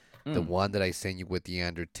 The one that I sent you with the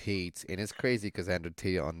Andrew Tate, and it's crazy because Andrew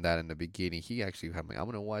Tate on that in the beginning, he actually had me, I'm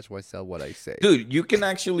going to watch myself what I say. Dude, you can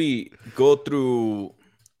actually go through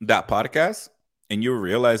that podcast and you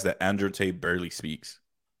realize that Andrew Tate barely speaks.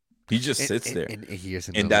 He just sits there,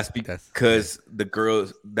 and that's because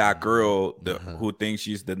that girl, who thinks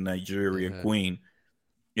she's the Nigerian queen,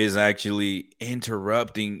 is actually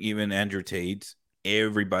interrupting even Andrew Tate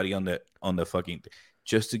everybody on the fucking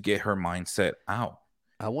just to get her mindset out.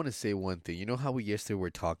 I want to say one thing. You know how we yesterday were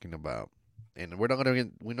talking about, and we're not gonna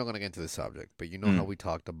get into the subject, but you know how Mm, we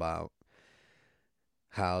talked about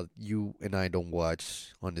how you and I don't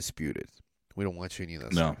watch Undisputed. We don't watch any of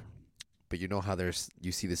that no. stuff. But you know how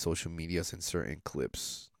you see the social medias and certain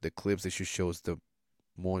clips, the clips that she shows the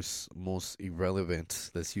most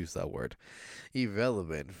irrelevant. Let's use that word,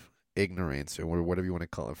 irrelevant ignorance or whatever you want to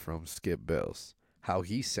call it from Skip Bayless. How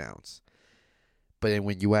he sounds, but then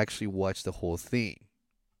when you actually watch the whole thing,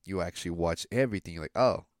 you actually watch everything. You're like,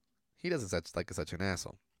 oh, he doesn't such an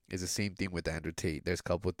asshole. It's the same thing with Andrew Tate. There's a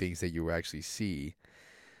couple of things that you actually see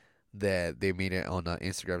that they made it on an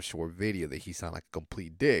Instagram short video that he sounded like a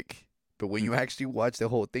complete dick. But when you actually watch the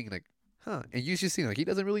whole thing, like, huh? And you should see like he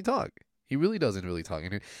doesn't really talk. He really doesn't really talk.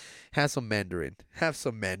 And has some Mandarin. Have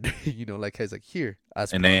some Mandarin. Like he's like here.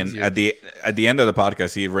 As And then here. at the end of the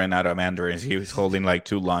podcast, he ran out of mandarins. He was holding like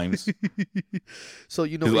 2 lines. So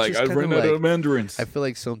He's like, I ran out of mandarins. I feel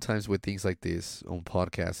like sometimes with things like this on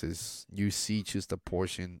podcasts, is you see just a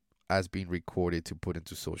portion as being recorded to put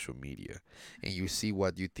into social media, and you see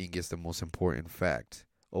what you think is the most important fact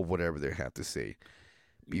or whatever they have to say.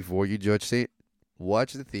 Before you judge it,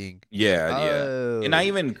 watch the thing. Yeah, yeah. And I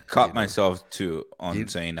even caught you know. myself too on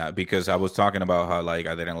saying that because I was talking about how like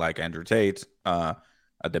I didn't like Andrew Tate.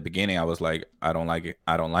 At the beginning, I was like, I don't like it.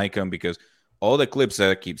 I don't like him because all the clips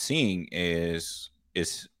that I keep seeing is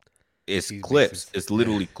clips. It's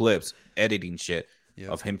literally clips, editing shit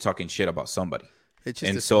of him talking shit about somebody.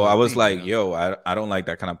 And so I was like, yo, I don't like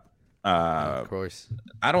that kind of course.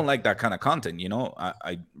 I don't like that kind of content, you know?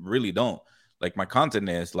 I really don't. Like my content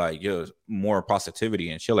is like, yo, more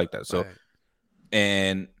positivity and shit like that. So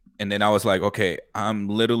and then I was like, okay, I'm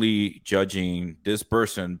literally judging this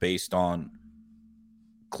person based on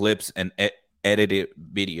clips and edited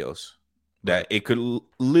videos that it could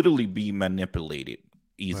literally be manipulated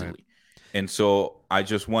easily. Right. And so I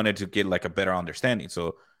just wanted to get like a better understanding.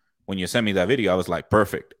 So when you sent me that video, I was like,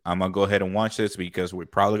 perfect. I'm going to go ahead and watch this because we're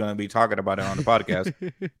probably going to be talking about it on the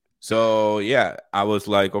podcast. So yeah, I was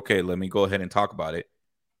like, okay, let me go ahead and talk about it.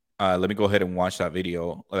 Let me go ahead and watch that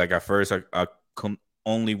video. Like at first I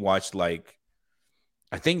only watched like,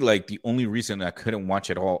 I think like the only reason I couldn't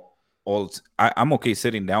watch it I'm okay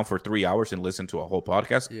sitting down for 3 hours and listen to a whole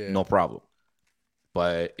podcast. Yeah. No problem.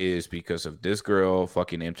 But it's because of this girl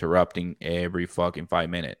fucking interrupting every fucking 5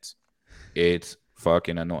 minutes. It's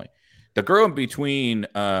fucking annoying. The girl in between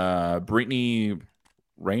Brittany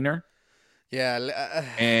Renner. Yeah.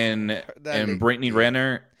 And Brittany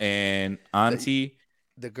Renner and Auntie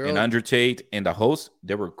the girl and Andrew Tate and the host,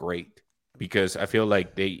 they were great because I feel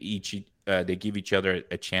like they give each other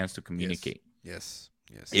a chance to communicate. Yes.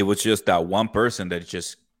 It was just that one person that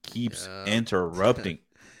just keeps interrupting.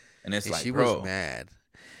 And it's like, she bro. was mad.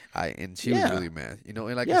 She was really mad. You know,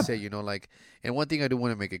 and like I said, you know, like, and one thing I do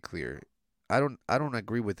want to make it clear. I don't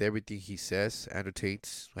agree with everything he says, Andrew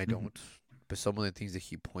Tate. I don't. But some of the things that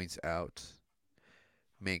he points out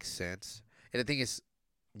makes sense. And the thing is,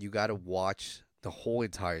 you got to watch the whole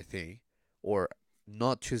entire thing, or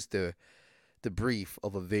not just the brief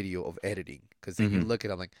of a video of editing. Because then you look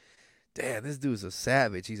at it, I'm like, damn, this dude's a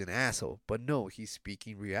savage. He's an asshole. But no, he's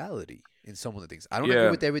speaking reality in some of the things. I don't agree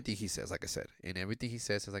with everything he says, like I said. And everything he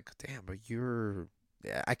says is like, damn, but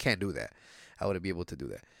I can't do that. I wouldn't be able to do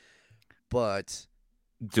that. But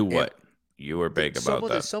do what? You were big about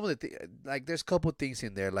that. Some of the like, there's a couple things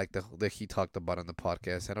in there like that he talked about on the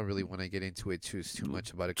podcast. I don't really want to get into it too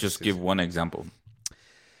much about it. Just give one example.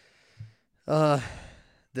 The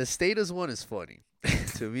status one is funny.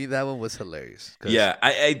 To me, that one was hilarious. Yeah,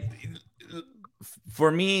 I for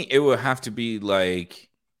me, it would have to be like,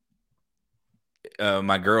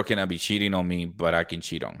 my girl cannot be cheating on me, but I can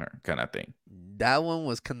cheat on her, kind of thing. That one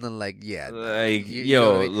was kind of like, like, you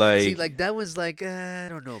know what I mean? Like, see, like that was like, I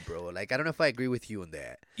don't know, bro. Like, I don't know if I agree with you on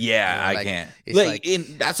that. Yeah, you know, I can't. Like,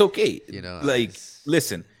 that's okay. You know, like,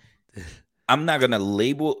 listen, I'm not gonna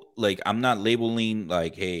I'm not labeling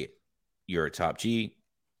like, hey, you're a top G.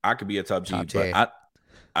 I could be a top G, but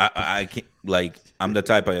I can't. Like, I'm the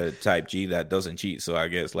type G that doesn't cheat, so I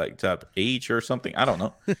guess like top H or something. I don't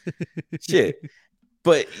know. Shit,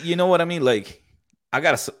 but you know what I mean, like. I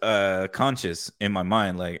got a conscience in my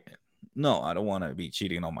mind, like, no, I don't want to be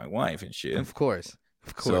cheating on my wife and shit. Of course.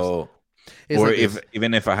 So, or like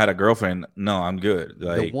even if I had a girlfriend, no, I'm good.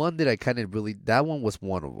 Like, the one that I kind of that one was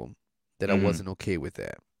one of them that I wasn't okay with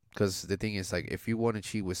that. Because the thing is, like, if you want to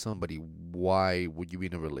cheat with somebody, why would you be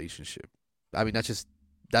in a relationship? I mean, that's just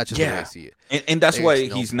the way I see it. And that's why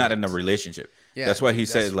he's not in a relationship. Yeah, that's why he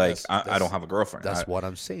said, like, I don't have a girlfriend. That's what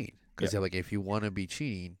I'm saying. Because like, if you want to be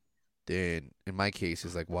cheating, then in my case,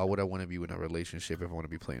 it's like, why would I want to be in a relationship if I want to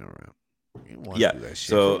be playing around? You don't want Yeah. to do that shit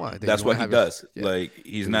for So what? Then that's you want what to he have your does. yeah, Like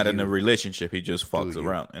he's do not in a you, relationship. He just do fucks you,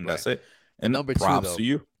 around, and right? that's it. The And number two props to though,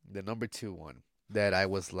 you. the number two one that I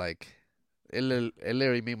was like, it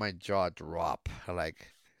literally made my jaw drop. Like,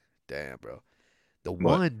 damn, bro. The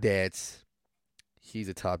What? one that's he's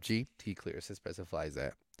a top G. He clears and specifies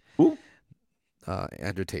that. Who?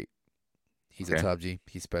 Andrew Tate. He's a Okay. top G.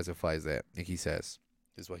 He specifies that, and he says,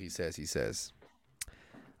 "This is what he says." He says,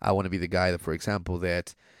 "I want to be the guy that, for example,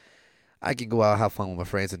 that I can go out, have fun with my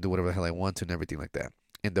friends, and do whatever the hell I want to, and everything like that."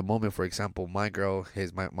 In the moment, for example, my girl,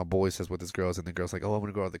 my boy says with his girls, and the girl's like, "Oh, I want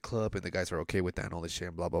to go to the club," and the guys are okay with that and all this shit,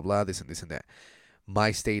 and blah blah blah, this and this and that.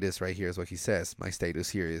 My status right here is what he says. My status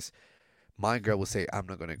here is my girl will say, "I'm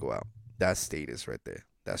not gonna go out." That's status right there.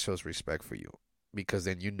 That shows respect for you, because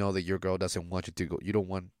then you know that your girl doesn't want you to go. You don't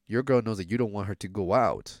want your girl knows that you don't want her to go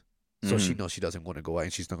out, so she Mm-hmm. knows she doesn't want to go out,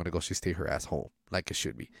 and she's not gonna go. She stay her ass home like it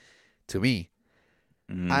should be. To me,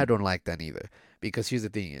 Mm-hmm. I don't like that either, because here's the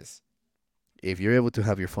thing: is if you're able to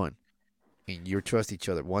have your fun and you trust each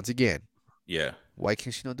other, once again, Yeah. why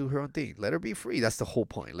can't she not do her own thing? Let her be free. That's the whole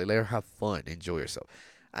point. Let her have fun, enjoy herself.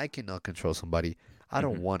 I cannot control somebody. I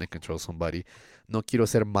don't Mm-hmm. want to control somebody. No quiero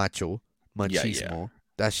ser macho, Yeah. Yeah. machismo.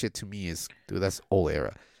 That shit to me is, dude, that's old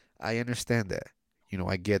era. I understand that.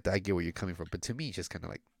 I get that. I get where you're coming from. But to me, it's just kind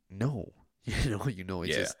of like, no. It's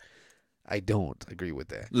Yeah. just, I don't agree with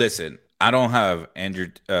that. Listen, I don't have Andrew.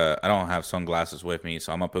 I don't have sunglasses with me,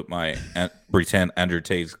 so I'm gonna put my pretend Andrew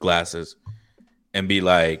Tate's glasses and be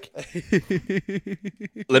like,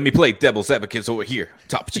 "Let me play devil's advocates over here,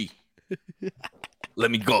 Top G.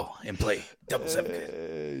 Let me go and play devil's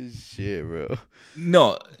advocate." Shit, bro.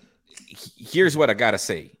 No, here's what I gotta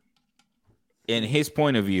say. In his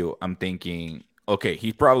point of view, I'm thinking, okay,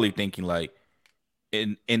 he's probably thinking like,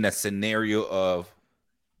 in a scenario of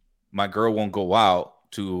my girl won't go out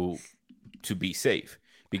to be safe,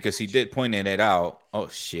 because he did point it out. Oh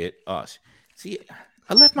shit! See,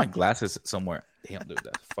 I left my glasses somewhere. Damn, dude,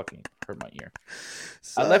 that fucking hurt my ear.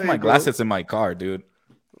 I left Sorry, my bro. glasses in my car, dude.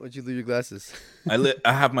 Why'd you leave your glasses? I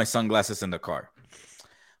have my sunglasses in the car,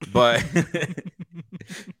 but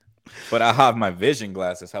but I have my vision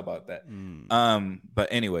glasses. How about that? Mm. But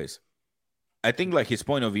anyways, I think like his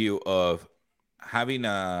point of view of having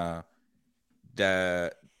the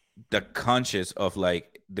the conscious of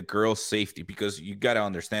like the girl's safety, because you got to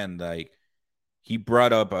understand, like he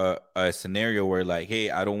brought up a scenario where like, hey,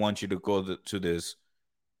 I don't want you to go to this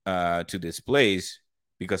place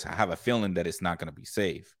because I have a feeling that it's not going to be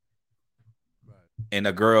safe. Right. And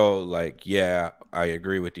the girl like, yeah, I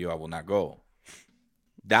agree with you, I will not go.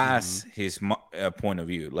 That's his point of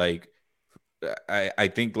view. Like I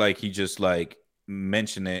think like he just like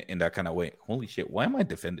mentioned it in that kind of way. Holy shit, why am I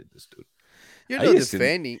defending this dude? You're I not used to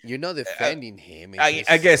defending. You're not defending him. It's I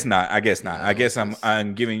just, guess not. I guess not. I guess it's just,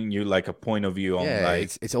 I'm giving you like a point of view on yeah.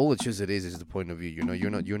 like. It's all it is the point of view.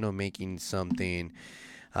 You're not making something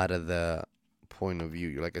out of the point of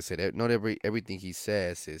view. Like I said, not everything he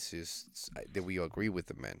says is just that we agree with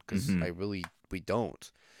the man, because Mhm. we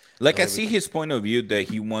don't. Like Not I see everything. his point of view that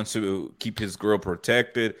he wants to keep his girl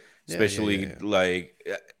protected, especially Yeah. like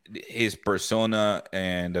his persona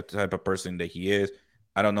and the type of person that he is.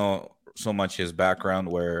 I don't know so much his background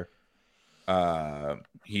where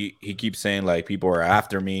he keeps saying like people are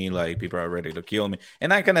after me, like people are ready to kill me.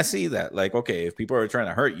 And I kind of see that. Like, okay, if people are trying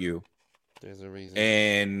to hurt you There's a reason.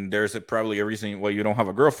 and there's probably a reason why you don't have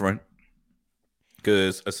a girlfriend,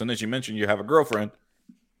 because as soon as you mention you have a girlfriend,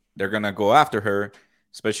 they're gonna go after her,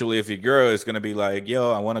 especially if your girl is gonna be like,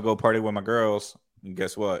 yo, I want to go party with my girls. And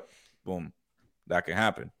guess what? Boom, that can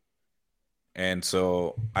happen. And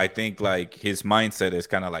so I think like his mindset is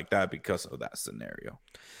kind of like that because of that scenario.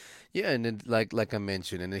 Yeah, and then like I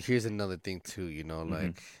mentioned, and then here's another thing too. Hmm.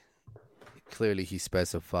 Like clearly he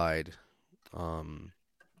specified um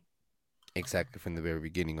exactly from the very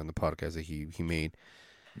beginning on the podcast that he made.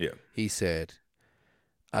 Yeah. He said,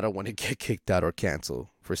 "I don't want to get kicked out or canceled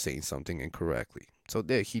for saying something incorrectly." So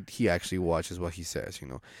there, he actually watches what he says.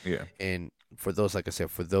 Yeah. And for those, like I said,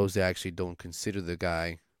 for those that actually don't consider the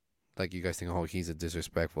guy, like you guys think, oh, he's a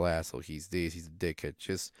disrespectful asshole, he's this, he's a dickhead.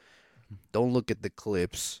 Just don't look at the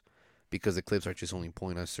clips, because the clips are just only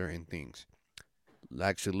pointing at certain things.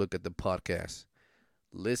 Actually, look at the podcast,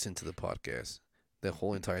 listen to the podcast, the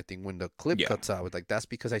whole entire thing. When the clip Yeah. cuts out, it's like, that's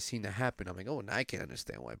because I seen that happen. I'm like, oh, now I can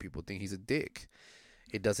understand why people think he's a dick.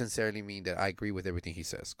 It doesn't necessarily mean that I agree with everything he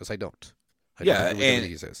says, because I don't. I don't Yeah. agree with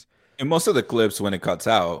everything he says. And most of the clips, when it cuts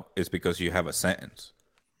out, is because you have a sentence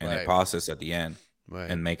and it Right. pauses at the end Right.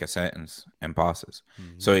 and make a sentence and pauses.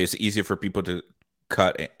 Mhm. So it's easier for people to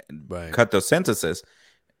cut Right. cut those sentences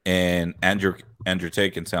and Andrew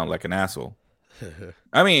Tate can sound like an asshole.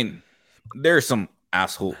 I mean, there's some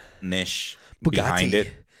asshole niche behind Bugatti.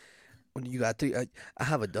 it. When you got three, I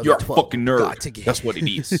have a You're a W12 fucking nerd. Bugatti. That's what it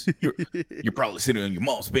is. You're probably sitting in your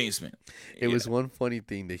mom's basement. It was one funny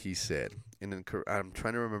thing that he said, and then I'm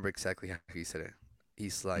trying to remember exactly how he said it.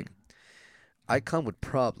 He's like, "I come with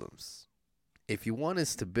problems. If you want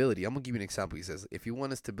stability, I'm gonna give you an example." He says, "If you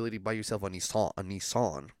want stability, buy yourself a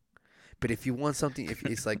Nissan. But if you want something, if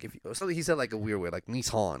it's like if something he said like a weird way, like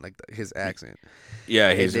Nissan, like his accent. Yeah,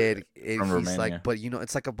 And then from he's Romania. like, but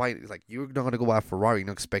it's like a bite. It's like you're not gonna go buy a Ferrari. You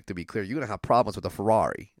don't expect to be clear. You're gonna have problems with a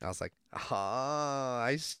Ferrari. I was like,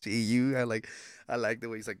 I see you. I like the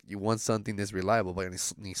way he's like, you want something that's reliable, buy a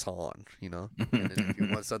Nissan. And then if you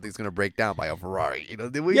want something that's gonna break down, buy a Ferrari.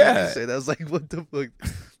 The way he said, I was like, what the fuck.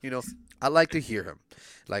 I like to hear him.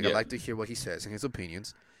 I like to hear what he says and his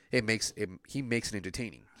opinions. He makes it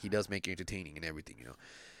entertaining. He does make it entertaining and everything,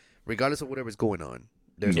 regardless of whatever's going on.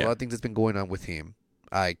 There's a lot of things that's been going on with him.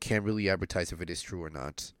 I can't really advertise if it is true or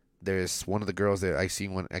not. There's one of the girls that I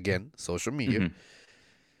seen social media,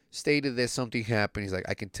 stated that something happened. He's like,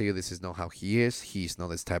 I can tell you this is not how he is. He's not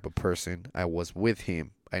this type of person. I was with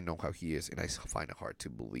him. I know how he is, and I find it hard to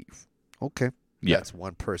believe. Okay. Yeah. That's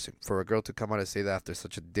one person. For a girl to come out and say that after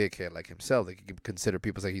such a dickhead like himself, that can consider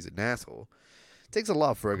people say he's an asshole, it takes a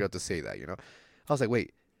lot for a girl to say that, I was like,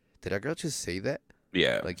 wait, did a girl just say that?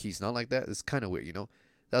 Yeah. Like, he's not like that? It's kind of weird,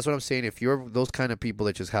 That's what I'm saying. If you're those kind of people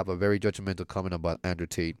that just have a very judgmental comment about Andrew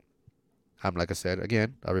Tate, like I said,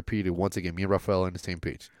 again, I repeat it once again, me and Rafael are on the same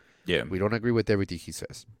page. Yeah. We don't agree with everything he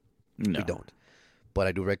says. No. We don't. But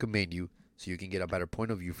I do recommend you, so you can get a better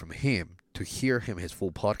point of view from him, to hear his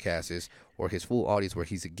full podcasts or his full audience where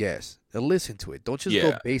he's a guest, and listen to it. Don't just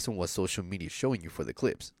go based on what social media is showing you for the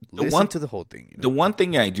clips. Listen to the whole thing. The one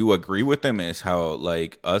thing I do agree with him is how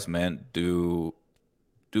us men do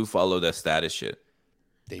follow that status shit.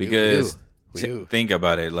 Because we do. Think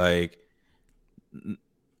about it, like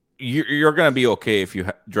you're gonna be okay if you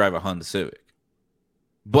drive a Honda Civic,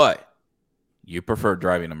 but you prefer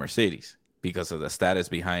driving a Mercedes because of the status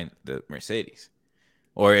behind the Mercedes.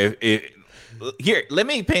 Or if here, let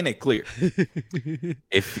me paint it clear.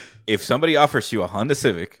 If somebody offers you a Honda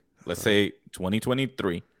Civic, let's say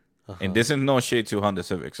 2023, and this is no shade to Honda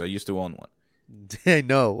Civics, I used to own one. I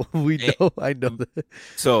know. I know that.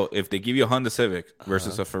 So if they give you a Honda Civic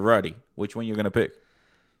versus a Ferrari, which one you're gonna pick?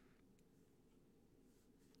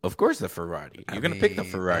 Of course, the Ferrari. You're gonna pick the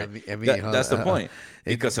Ferrari. That's the point.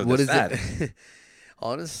 Because of the status.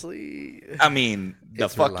 Honestly, I mean, the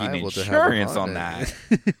fucking insurance on that.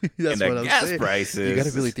 That's and what the gas saying. prices. You got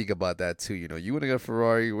to really think about that too. You want to get a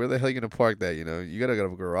Ferrari, where the hell are you going to park that? You got to go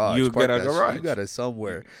to a garage. You get a garage. You got it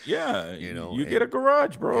somewhere. Yeah. You get a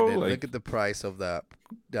garage, bro. And then look at the price of that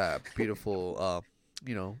beautiful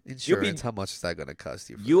insurance. How much is that going to cost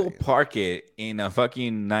you? You'll park it in a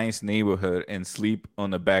fucking nice neighborhood and sleep on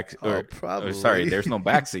the back. Probably. Sorry, there's no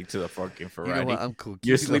backseat to the fucking Ferrari. You know what? I'm cool.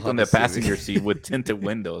 You sleep on the passenger seat with tinted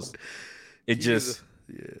windows.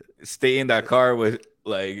 Stay in that car with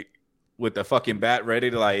the fucking bat ready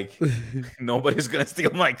to nobody's gonna steal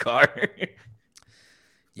my car.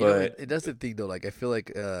 It does the thing though. Like, I feel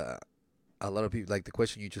like a lot of people, like the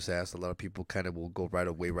question you just asked, a lot of people kind of will go right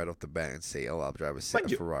off the bat and say, "Oh, I'll drive a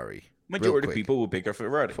Ferrari." Majority of people will pick a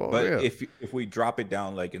Ferrari. But real. if we drop it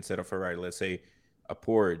down, like instead of Ferrari, let's say a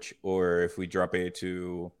Porsche, or if we drop it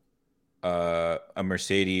to a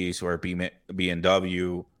Mercedes or a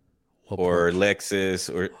BMW or Lexus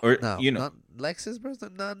or not Lexus, bro.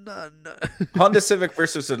 No. Honda Civic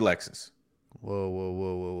versus a Lexus. Whoa!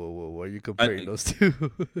 Why are you comparing those two?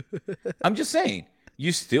 I'm just saying.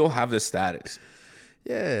 You still have the status.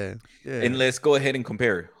 Yeah. And let's go ahead and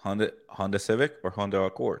compare Honda Civic or Honda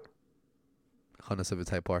Accord. Honda Civic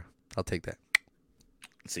Type R. I'll take that.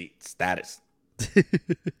 See, status. Status.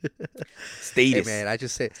 Hey, man, I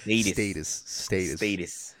just said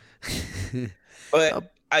status.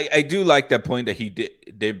 But I do like that point that he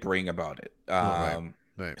did bring about it. Right.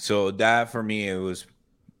 So that for me, it was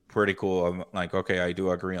pretty cool. I'm like, okay, I do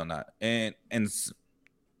agree on that. And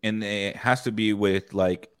it has to be with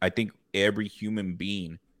I think every human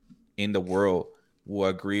being in the world will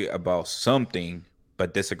agree about something,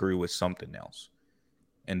 but disagree with something else.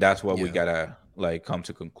 And that's what we gotta come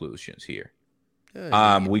to conclusions here.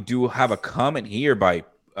 We do have a comment here by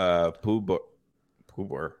Poober.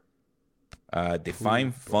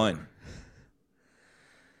 Define fun.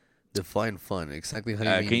 Define fun. Exactly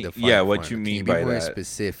how you mean define fun. Yeah, what you mean by that. Can you be more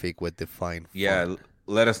specific with define fun? Yeah,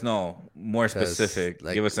 let us know. More specific.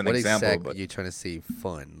 Give us an example. What exactly are you trying to say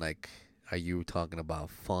fun? Like, are you talking about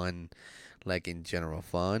fun, like in general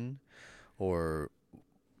fun? Or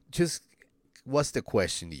just what's the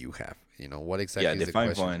question do you have? What Yeah, exactly is the define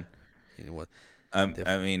question? fun. What?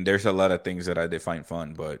 I mean, there's a lot of things that I define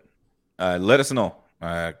fun, but let us know.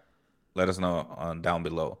 Let us know on down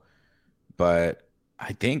below. But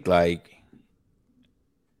I think like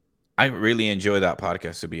I really enjoy that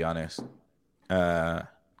podcast, to be honest. Uh,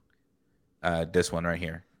 this one right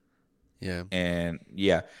here, Yeah. and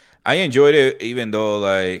yeah, I enjoyed it, even though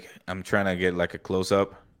like I'm trying to get like a close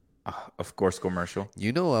up, of course, commercial.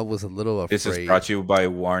 I was a little This is brought afraid. to you by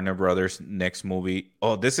Warner Brothers. Next movie.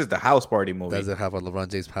 Oh, this is the house party Does movie. it have a LeBron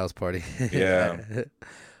James house party? Yeah,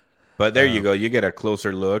 but there you um, go. You get a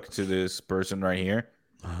closer look to this person right here.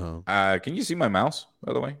 uh-huh. Can you see my mouse,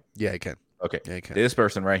 by the way? Yeah, I can. Okay. Yeah, I can. This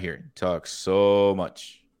person right here talks so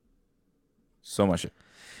much. So much.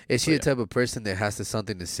 Is she But the yeah. type of person that has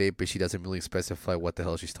something to say, but she doesn't really specify what the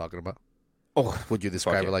hell she's talking about? Oh, Would you fuck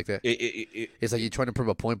describe yeah. it like that? It's like you're trying to prove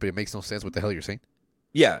a point, but it makes no sense what the hell you're saying.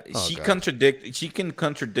 Yeah, Oh God. she can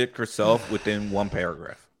contradict herself within one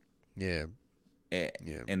paragraph. Yeah. A-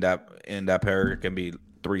 Yeah. In that paragraph can be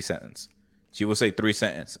 3 sentences. She will say 3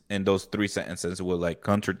 sentences, and those 3 sentences will like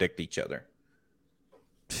contradict each other.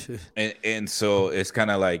 And so it's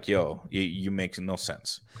kind of like, yo, you make no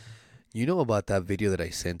sense. You know about that video that I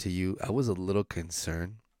sent to you? I was a little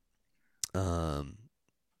concerned, um,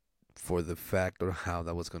 for the fact or how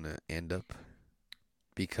that was gonna end up,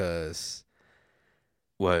 because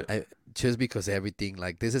What? I just because everything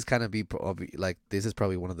like this is kind of be probably like this is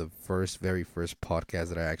probably one of the very first podcasts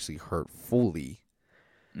that I actually heard fully.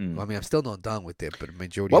 Mm. I mean, I'm still not done with it, but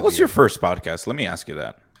majority What of was the your first podcast? Let me ask you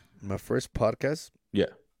that. my first podcast Yeah.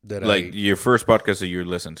 that Like your first podcast that you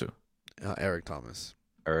listened to. Eric Thomas.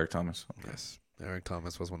 Eric Thomas. Okay. Yes, Eric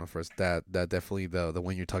Thomas was one of the first. That definitely the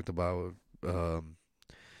one you talked about.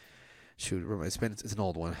 Shoot, it's an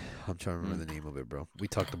old one. I'm trying to remember the name of it, bro. We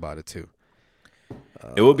talked about it too.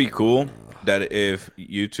 It would be cool that if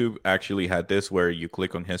YouTube actually had this where you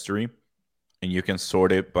click on history and you can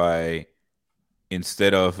sort it by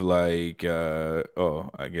instead of like I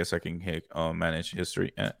guess I can hit manage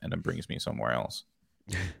history and it brings me somewhere else.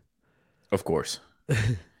 Of course.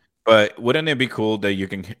 But wouldn't it be cool that you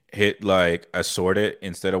can hit like assort it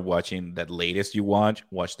instead of watching that latest you watch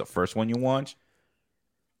the first one you watch?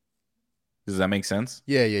 Does that make sense?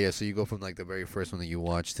 Yeah. So you go from like the very first one that you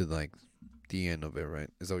watch to like the end of it, right?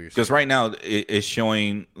 Is that what you're Because saying? right now it's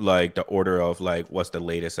showing like the order of like what's the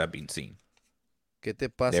latest I've been seeing. ¿Qué te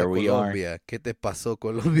pasa, There we are. Colombia? ¿Qué te pasó,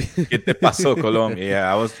 Colombia? ¿Qué te pasó, Colombia?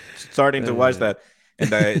 Yeah, I was starting to watch Uh, that,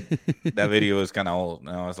 and that video was kind of old, and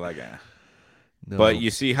I was like, eh. But no.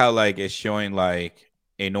 you see how like it's showing like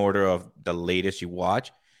in order of the latest you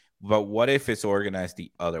watch. But what if it's organized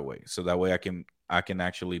the other way? So that way I can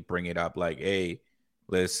actually bring it up like, hey,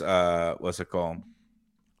 let's what's it called?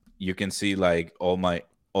 You can see like all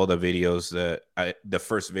the videos the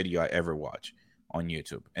first video I ever watched on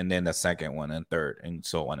YouTube, and then the second one and third, and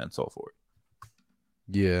so on and so forth.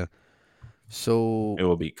 Yeah. So It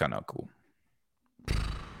will be kind of cool.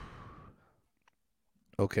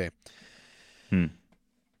 okay. Hmm.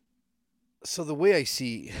 So the way I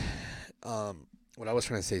see, what I was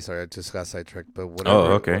trying to say, sorry, I just got sidetracked. But Oh,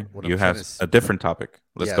 whatever, okay. what You I'm trying have to, a different topic.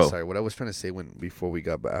 Let's yeah, go. sorry, what I was trying to say before we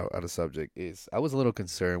got out of subject is I was a little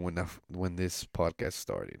concerned when this podcast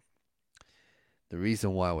started. The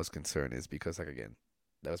reason why I was concerned is because, like, again,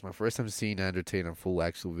 that was my first time seeing Andrew Tate on full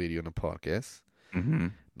actual video in a podcast. Mm-hmm.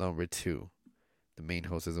 Number two, the main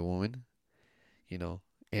host is a woman,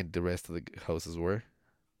 and the rest of the hosts were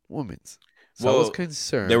women's. So I was Well,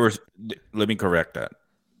 concerned. there was. Let me correct that.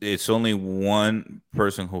 It's only one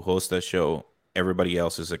person who hosts that show. Everybody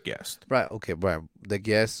else is a guest. Right, okay, right. The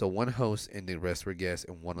guests, so one host and the rest were guests,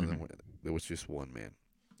 and one of them, Mhm. there was just one man.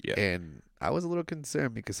 Yeah. And I was a little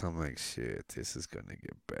concerned because I'm like, shit, this is going to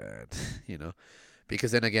get bad,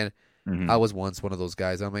 Because then again, Mhm. I was once one of those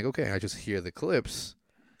guys. I'm like, okay, I just hear the clips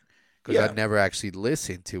because Yeah. I never actually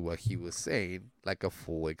listened to what he was saying, like a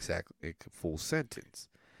full sentence.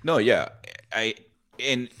 No, yeah.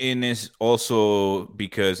 And it's also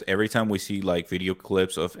because every time we see like video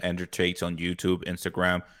clips of Andrew Tate on YouTube,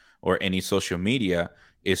 Instagram, or any social media,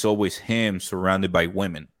 it's always him surrounded by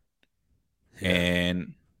women. Yeah.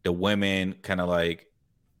 And the women kind of like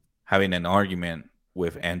having an argument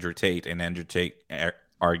with Andrew Tate and Andrew Tate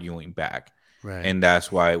arguing back. Right. And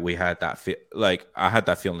that's why we had that like I had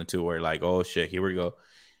that feeling too where like, oh shit, here we go.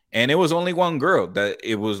 And it was only one girl that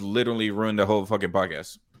it was literally ruined the whole fucking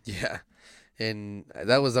podcast. Yeah. And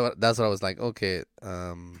that's what I was like, okay,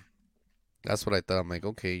 that's what I thought. I'm like,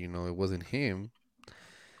 okay, it wasn't him.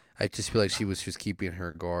 I just feel like she was just keeping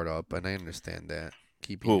her guard up, and I understand that.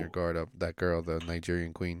 Keeping Who? your guard up, that girl, the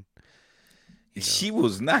Nigerian queen. You know. She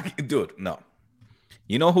was not, dude. No,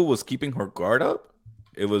 you know who was keeping her guard up?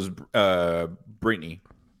 It was Brittany,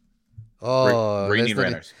 Oh, Brittany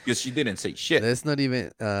Renners, because she didn't say shit. let's not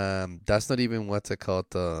even that's not even what's it called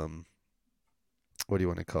what do you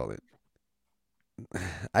want to call it?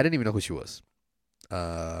 I didn't even know who she was.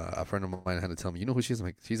 A friend of mine had to tell me, you know who she is? I'm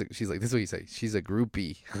like, she's like, this is what you say. She's a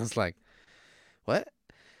groupie. I was like, what?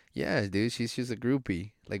 Yeah, dude, she's a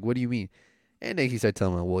groupie. Like, what do you mean? And then he started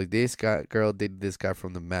telling me, well, this girl dated this guy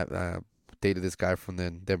from the map, dated this guy from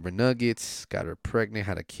the Denver Nuggets, got her pregnant,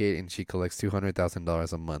 had a kid, and she collects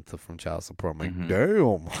 $200,000 a month from child support. I'm like, Hmm.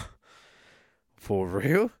 damn, for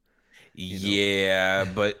real? You know, Yeah,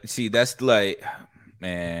 but see, that's like,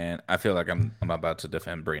 man, I feel like I'm about to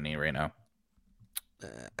defend Brittany right now,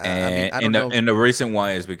 I mean, I don't know. and the reason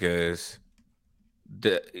why is because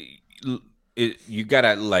the you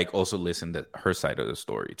gotta like also listen to her side of the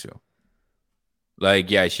story too.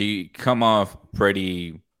 Like, yeah, she come off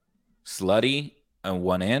pretty slutty on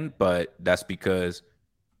one end, but that's because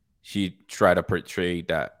she tried to portray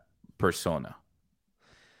that persona.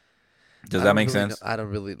 Does that make sense? I don't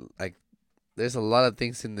really like. There's a lot of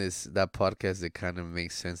things in that podcast that kind of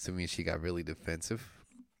makes sense to me. She got really defensive.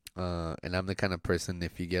 And I'm the kind of person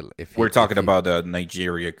We're talking about the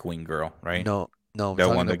Nigeria queen girl, right? no, no, I'm The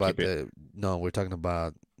talking one that about keep it. the no, we're talking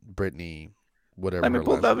about Brittany, Let whatever me her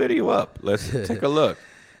pull last that video up. Let's take a look.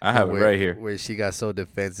 I no, have it right here. where she got so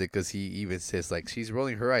defensive because he even says like she's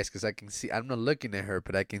rolling her eyes because I can see I'm not looking at her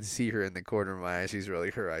but I can see her in the corner of my eye. She's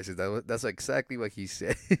rolling her eyes. That's exactly what he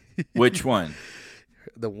said. Which one?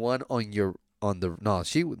 The one on the no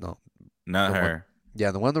she no Not the one her.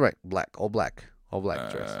 yeah the one on the right all black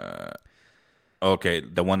dress. Uh, okay,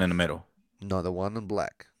 the one in the middle. No, the one in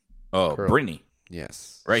black. Oh, Curl. Brittany,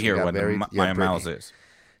 Yes. right here, when my mouse Brittany. is.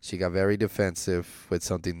 She got very defensive with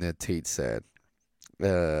something that Tate said.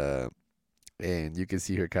 Uh, and you can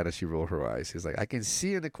see her she rolled her eyes. She's like, I can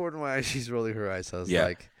see in the corner of my eye she's rolling her eyes. I was Yeah,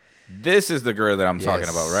 like, this is the girl that I'm talking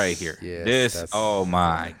about right yes, here. yes, This, oh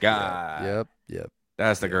my yep, god, yep,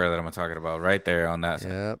 that's the yep, girl that I'm talking about right there on that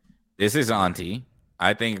side. yep. This is Yeah. Auntie.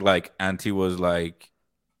 I think like Auntie was like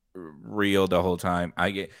real the whole time.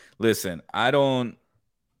 Listen. I don't.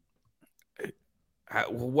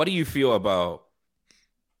 What do you feel about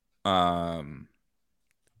um?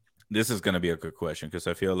 This is gonna be a good question because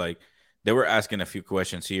I feel like they were asking a few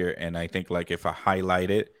questions here, and I think like if I highlight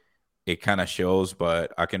it, it kind of shows,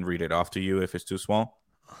 but I can read it off to you if it's too small.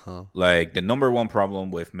 Uh-huh. Like the number one problem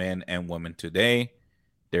with men and women today,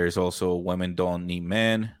 there's also women don't need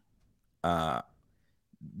men. Uh,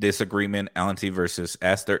 Disagreement, Auntie versus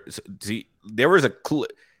Esther. See, there was a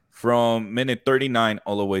clip from minute 39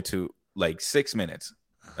 all the way to like 6 minutes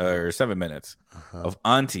Uh-huh. or 7 minutes Uh-huh. of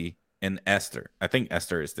Auntie and Esther. I think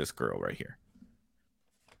Esther is this girl right here.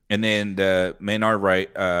 And then the men are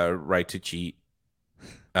right to cheat.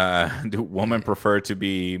 The women Yeah. prefer to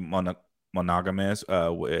be monogamous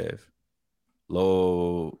with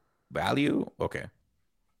low value. Okay.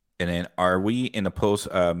 And then are we in a post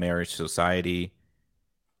marriage society?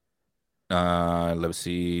 Let's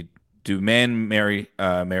see. Do men marry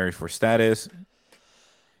for status?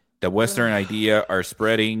 The Western idea are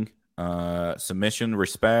spreading submission,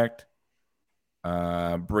 respect.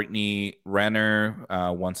 Brittany Renner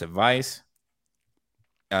wants advice.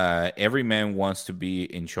 Every man wants to be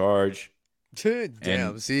in charge. And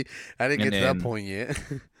Damn, see, I didn't and get to that then point yet.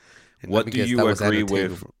 And let what me do guess, you that was agree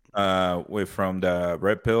annotated. with from the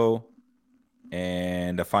red pill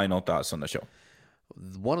and the final thoughts on the show?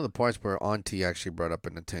 One of the parts where Auntie actually brought up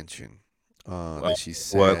an attention, Uh, that she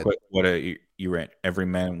said, what are you rant? Every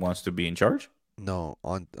man wants to be in charge. no,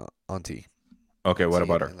 Auntie. Okay, what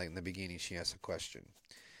Auntie, about her? like in the beginning, she asked a question.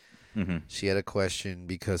 Hmm. She had a question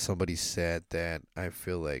because somebody said that I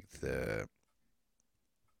feel like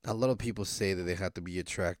a lot of people say that they have to be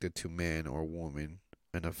attracted to men or women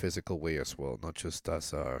in a physical way as well, not just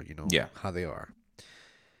as Yeah. how they are.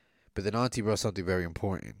 But then Auntie brought something very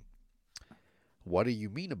important. What do you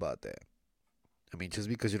mean about that? I mean, just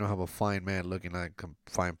because you don't have a fine man looking like a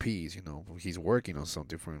fine piece, he's working on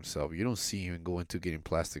something for himself. You don't see him going to getting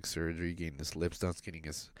plastic surgery, getting his lips done, getting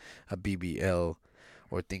a BBL,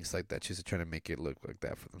 or things like that, just to try to make it look like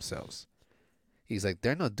that for themselves. He's like,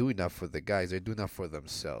 they're not doing that for the guys, they're doing that for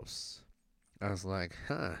themselves. I was like,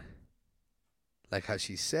 huh. Like how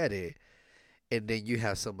she said it, and then you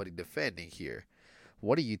have somebody defending here.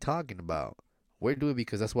 What are you talking about? We're doing it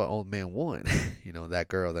because that's what old man want. That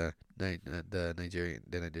girl, the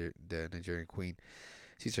Nigerian queen.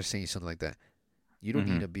 She's just saying something like that. You don't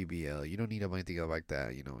need Hmm. a BBL. You don't need anything like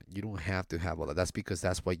that. You don't have to have all that. That's because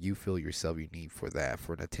that's what you feel yourself you need for that,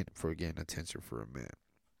 for getting attention for a man.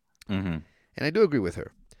 Hmm. And I do agree with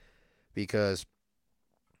her because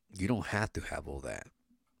you don't have to have all that.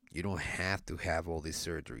 You don't have to have all these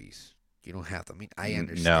surgeries. You don't have to. I mean, I No,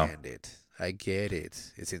 understand it. I get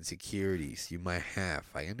it. It's insecurities you might have.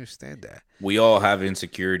 I understand that. we all have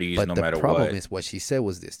insecurities But no the matter problem what. is what she said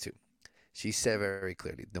was this too. She said very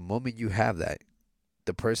clearly, the moment you have that,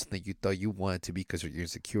 the person that you thought you wanted to be because of your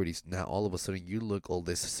insecurities, now all of a sudden you look all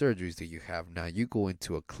these surgeries that you have. Now you go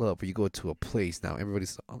into a club or you go to a place. Now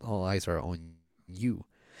everybody's all eyes are on you.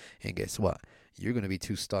 And guess what? You're going to be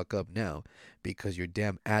too stuck up now because your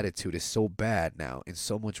damn attitude is so bad now and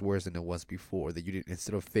so much worse than it was before that you didn't,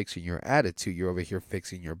 instead of fixing your attitude, you're over here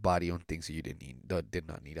fixing your body on things that you didn't need, that did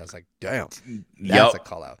not need. I was like, damn, that's a Yup.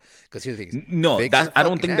 call out. Because here's the thing is, No, fix your I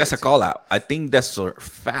don't fucking think that's a attitude. call out. I think that's sort of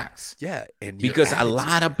facts. Yeah, and your Because a lot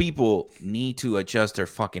attitude. of people need to adjust their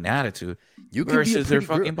fucking attitude You can be a versus their pretty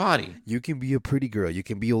girl. fucking body. You can be a pretty girl. You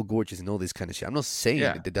can be all gorgeous and all this kind of shit. I'm not saying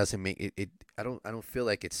Yeah. that it doesn't make it. I don't feel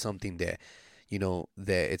like it's something that,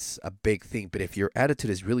 that it's a big thing. But if your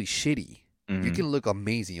attitude is really shitty, you Hmm. can look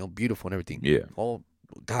amazing, beautiful and everything. Yeah. All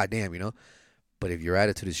goddamn. But if your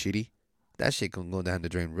attitude is shitty, that shit can go down the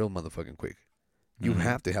drain real motherfucking quick. You Hmm.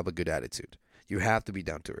 have to have a good attitude. You have to be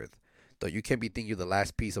down to earth. Though you can't be thinking you're the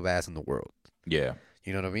last piece of ass in the world. Yeah.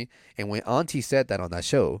 You know what I mean? And when Auntie said that on that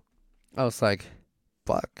show, I was like,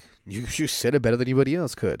 fuck. You said it better than anybody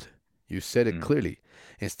else could. You said it Mm. clearly.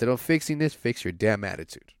 Instead of fixing this, fix your damn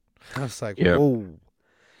attitude. I was like, Yeah. whoa.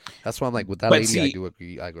 That's why I'm like, with that But lady, I see, do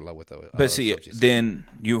agree. I agree a lot with the but see, what she said. then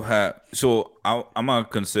you have. So I'm gonna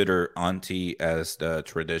consider Auntie as the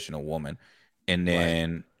traditional woman, and Right,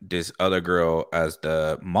 then this other girl as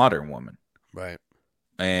the modern woman. right,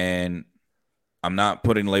 And I'm not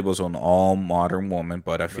putting labels on all modern women,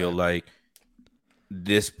 but I feel right, like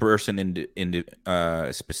this person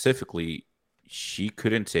specifically, she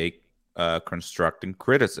couldn't take constructing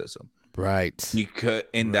criticism right, because,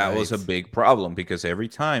 and that was a right, big problem because every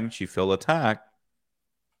time she felt attacked,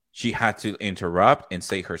 she had to interrupt and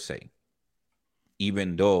say her say,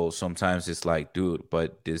 even though sometimes it's like, dude,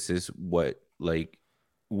 but this is what, like,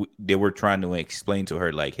 they were trying to explain to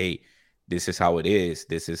her, like, hey, this is how it is,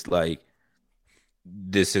 this is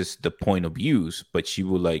the point of use, but she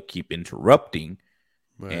would like keep interrupting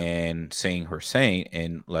right. and saying her saying,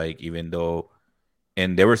 and like, even though,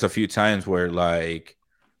 and there was a few times where like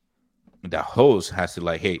the host has to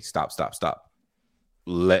like, hey, stop, stop, stop,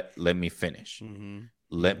 let me finish, Mm-hmm.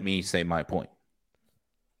 let me Mm-hmm. say my point.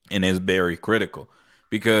 And it's very critical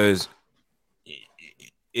because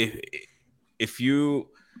if if you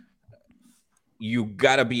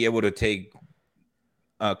gotta be able to take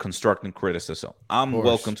constructing criticism. Of I'm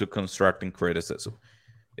welcome course. to constructing criticism.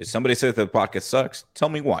 If somebody says that the podcast sucks, tell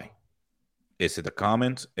me why. Is it the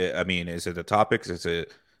comments? I mean, is it the topics? Is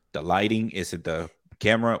it the lighting? Is it the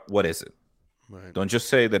camera? What is it? Right. Don't just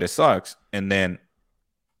say that it sucks and then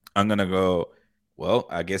I'm gonna go, well,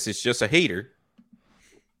 I guess it's just a hater.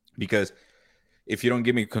 Because if you don't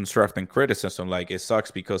give me constructive criticism, like it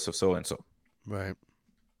sucks because of so and so, Right.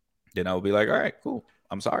 then I'll be like, all right, cool.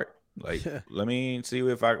 I'm sorry. Like, let me see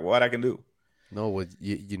if I what I can do. No, with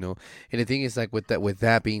and the thing is, like, with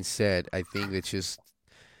that being said, I think it's just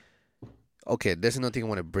okay. There's another thing I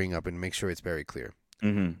want to bring up and make sure it's very clear.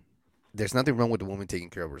 Mm-hmm. There's nothing wrong with the woman taking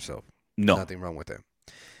care of herself. No, Nothing wrong with that.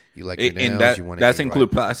 You like your and nails, you want to that's get right.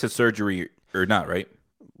 include plastic surgery or not, right?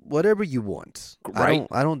 Whatever you want. I Right. don't.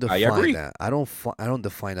 I don't I define agree. that. I don't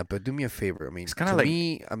define that. But do me a favor. I mean, It's kind to of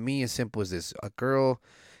like, me, as simple as this: a girl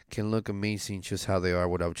can look amazing just how they are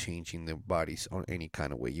without changing their bodies on any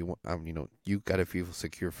kind of way. You gotta feel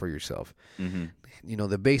secure for yourself. mm-hmm.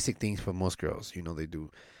 The basic things for most girls. They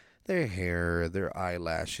do their hair, their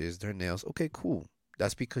eyelashes, their nails. Okay, cool.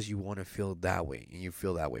 That's because you want to feel that way and you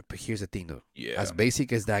feel that way. But here's the thing, though: as Yeah,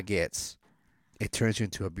 basic as that gets, it turns you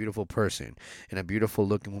into a beautiful person and a beautiful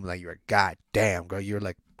looking woman. Like, you're a goddamn girl. You're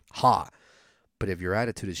like hot. But if your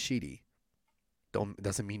attitude is shitty,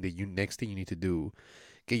 doesn't mean that you next thing you need to do,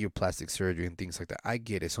 get your plastic surgery and things like that. I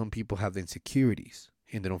get it. Some people have the insecurities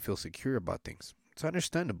and they don't feel secure about things. It's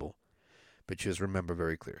understandable. But just remember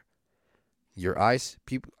very clear. Your eyes,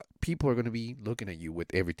 people are gonna be looking at you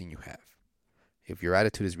with everything you have. If your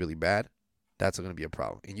attitude is really bad, that's gonna be a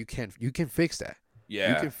problem. And you can fix that. You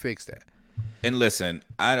yeah. can fix that. And listen,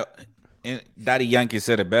 I don't. And Daddy Yankee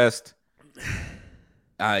said it best.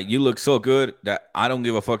 You look so good that I don't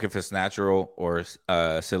give a fuck if it's natural or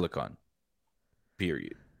silicone.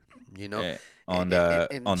 Period. You know, eh, and, on and, the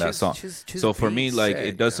and on that just song. just So just for being me, like said,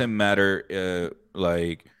 it doesn't matter.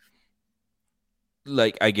 Like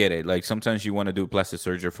I get it. Like sometimes you want to do plastic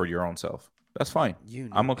surgery for your own self. That's fine.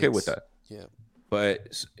 I'm okay with it's that. yeah,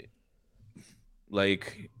 But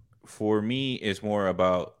like for me, it's more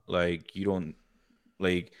about like you don't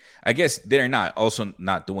like. I guess they're not also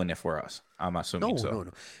not doing it for us. I'm assuming No, so. no,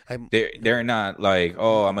 no. I'm They're no. not like,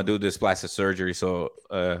 oh, I'm gonna Mm-mm. do this plastic surgery, so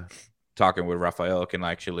talking with Raphael can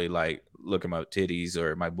actually like look at my titties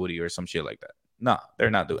or my booty or some shit like that. No, they're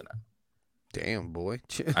not doing that. Damn, boy.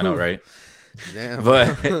 I know, right? Damn,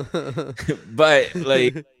 But bro. but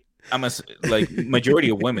like like majority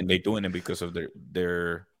of women they doing it because of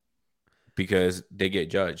their because they get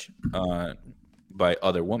judged by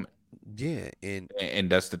other women. Yeah, and And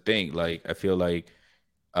that's the thing. Like I feel like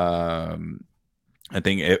um I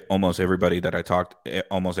think almost everybody that I talked,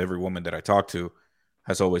 almost every woman that I talked to,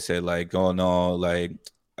 has always said like, "Oh no, like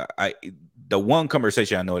I." The one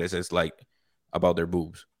conversation I noticed is like about their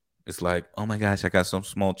boobs. It's like, "Oh my gosh, I got some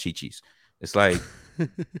small chichis." It's like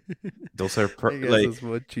those are I guess those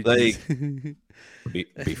small chichis. like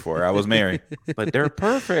before I was married, but they're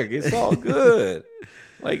perfect. It's all good.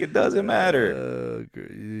 Like it doesn't matter.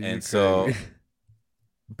 You're And crazy. so,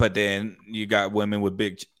 but then you got women with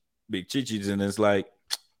big chichis, and it's like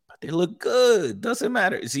they look good. Doesn't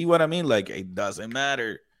matter. See what I mean? Like it doesn't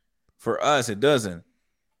matter. For us, it doesn't.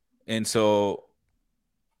 And so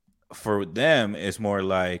for them, it's more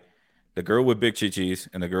like the girl with big chichis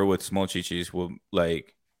and the girl with small chichis will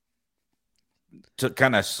like to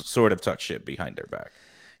kind of sort of talk shit behind their back.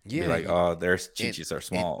 Be Yeah, like, oh, their and chichis are and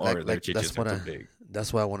small or their that's chichis are what too I big.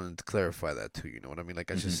 that's why I wanted to clarify that too. You know what I mean?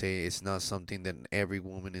 Like I should Hmm. say, it's not something that every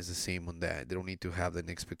woman is the same on that. They don't need to have an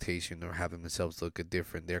expectation or have themselves look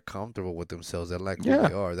different. They're comfortable with themselves. They like who Yeah.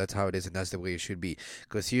 they are. That's how it is, and that's the way it should be.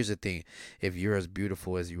 Because here's the thing: if you're as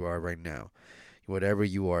beautiful as you are right now, whatever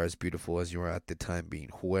you are, as beautiful as you are at the time being,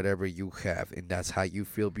 whatever you have, and that's how you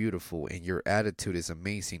feel beautiful, and your attitude is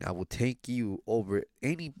amazing, I will take you over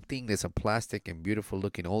anything that's a plastic and beautiful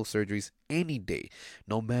looking old surgeries any day,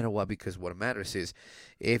 no matter what, because what matters is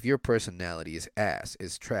if your personality is ass,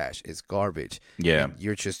 is trash, is garbage, Yeah. and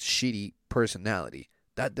you're just shitty personality,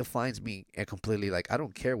 that defines me and completely. Like, I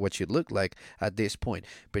don't care what you look like at this point,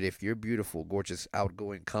 but if you're beautiful, gorgeous,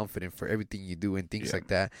 outgoing, confident for everything you do and things Yeah. like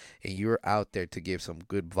that, and you're out there to give some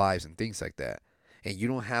good vibes and things like that, and you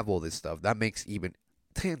don't have all this stuff, that makes even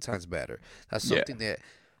 10 times better. That's Yeah. something that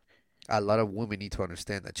a lot of women need to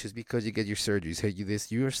understand, that just because you get your surgeries, hey,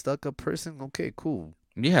 you're a stuck up person, okay, cool.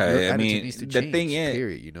 Your Yeah. I attitude needs to mean, the thing change, is,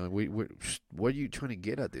 period. You know, what are you trying to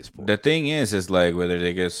get at this point? is like whether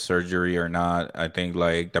they get surgery or not. I think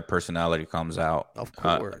like the personality comes out. Of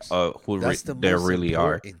course. That's the They most really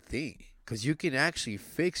are. important thing. Because you can actually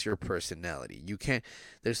fix your personality. You can't.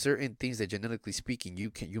 There's certain things that genetically speaking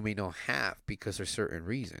you may not have because of certain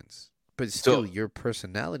reasons. But So still, your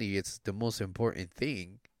personality is the most important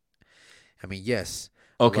thing. I mean, yes,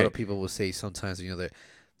 a lot okay. of people will say sometimes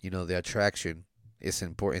the attraction is an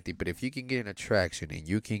important thing. But if you can get an attraction and Mhm.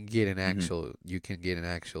 you can get an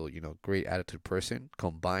actual great attitude person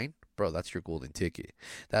combined, bro, that's your golden ticket.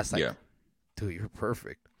 That's like, Yeah. dude, you're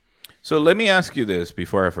perfect. So let me ask you this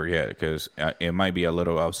before I forget, because it might be a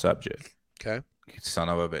little off subject. Okay. Son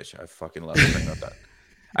of a bitch! I fucking love to bring up that.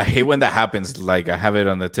 I hate when that happens. Like I have it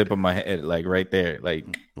on the tip of my head, like right there, like,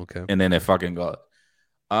 Okay. and then it fucking goes.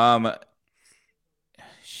 Um,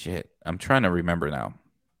 shit. I'm trying to remember now,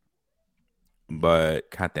 but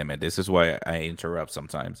god damn it, this is why I interrupt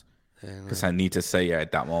sometimes And because I need to say it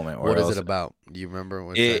at that moment, or what is it else about? Do you remember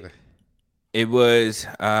what it exactly? it was.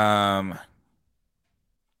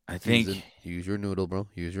 I think Use your noodle, bro.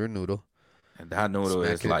 Use your noodle. that noodle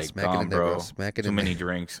is like Smack it in gone, there, bro. bro. Smack it Too in many there.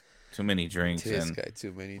 drinks, too many drinks, This and guy,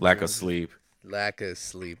 too many lack of drinks. sleep. Lack of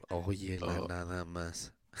sleep. Oye, Oh. nada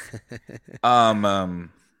más. Um,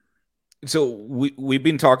 um, so we've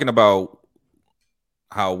been talking about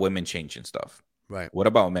how women change and stuff. Right. What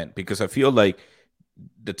about men? Because I feel like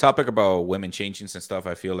the topic about women changing and stuff,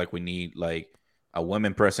 I feel like we need like a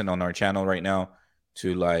women person on our channel right now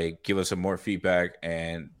to like give us some more feedback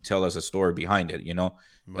and tell us a story behind it,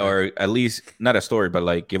 Right. or at least not a story, but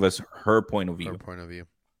like give us her point of Her view point of view.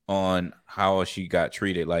 on how she got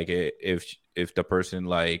treated. Like if the person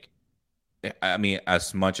like, I mean,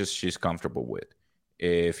 as much as she's comfortable with.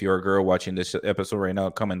 If you're a girl watching this episode right now,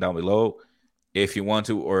 comment down below if you want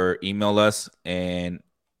to, or email us and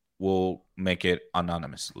we'll make it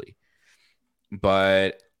anonymously.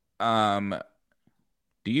 But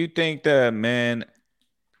do you think that men?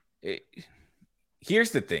 It,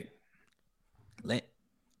 here's the thing.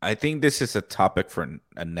 I think this is a topic for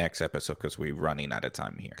a next episode because we're running out of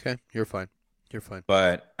time here. Okay. You're fine. You're fine.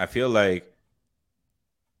 But I feel like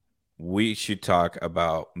we should talk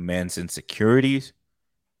about men's insecurities.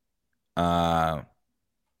 Uh,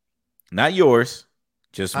 not yours,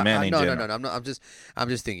 just men in No, no, no, general. no. I'm not. I'm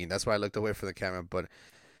just thinking. That's why I looked away from the camera. But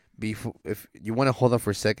before, if you want to hold up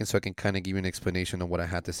for a second, so I can kind of give you an explanation of what I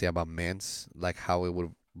had to say about men's, like how it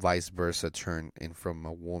would vice versa turn in from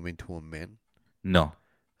a woman to a man. No,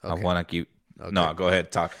 I Okay. want to keep. Okay. No, go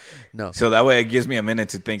ahead, talk. No. So that way it gives me a minute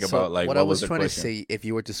to think So about like what I what was was the trying to question. say, if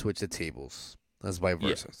you were to switch the tables, that's vice Yeah.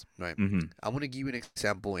 versa, right? Mm-hmm. I'm gonna give you an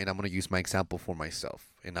example, and I'm gonna use my example for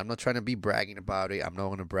myself. And I'm not trying to be bragging about it. I'm not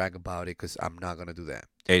gonna brag about it because I'm not gonna do that.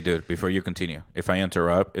 Hey, dude, before you continue, if I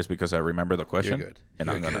interrupt, it's because I remember the You're question, good. and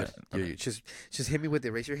You're I'm gonna. good. Okay. You just hit me with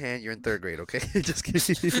it. Raise your hand. You're in third grade, okay? Just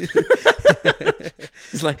kidding.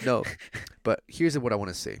 It's like No, but here's what I want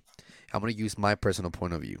to say. I'm gonna use my personal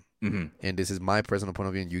point of view, mm-hmm. and this is my personal point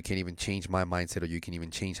of view, and you can't even change my mindset, or you can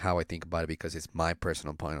even change how I think about it because it's my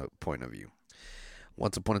personal point of view.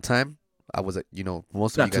 Once upon a time, I was most of you Not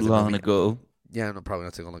too guys that know long me. ago. Yeah, no, probably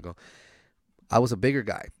not too long ago. I was a bigger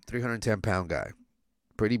guy, 310-pound guy,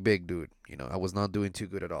 pretty big dude. I was not doing too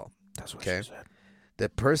good at all. That's what Okay. she said. The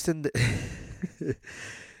person that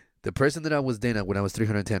the person that I was then when I was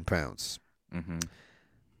 310 pounds Mm-hmm.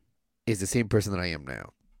 is the same person that I am now.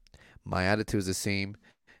 My attitude is the same.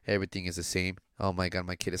 Everything is the same. Oh my God,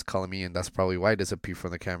 my kid is calling me, and that's probably why I disappeared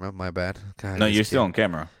from the camera. My bad. God, No, this you're kid. still on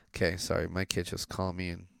camera Okay, sorry. My kid just called me,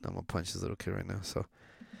 and I'm gonna punch this little kid right now. So,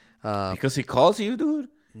 because he calls you, dude.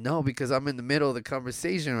 no, because I'm in the middle of the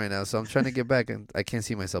conversation right now, so I'm trying to get back, and I can't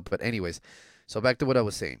see myself. But anyways, so back to what I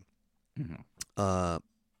was saying. Mm-hmm. Uh,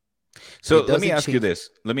 So it let me doesn't ask you change. this.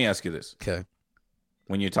 Let me ask you this. Okay,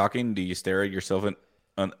 When you're talking, do you stare at yourself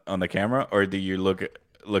on the camera, or do you look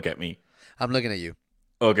at me? I'm looking at you.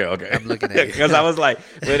 Okay. I'm looking at you. Because I was like,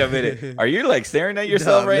 wait a minute, are you like staring at No,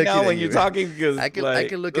 yourself I'm right looking now at when you. you're talking? Because I can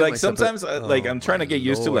look at like myself, but sometimes like oh I'm trying my to get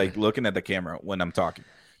used to Lord. like looking at the camera when I'm talking,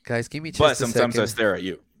 Guys, give me but just a sometimes I second. stare at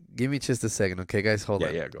you. Give me just a second, okay, guys? Hold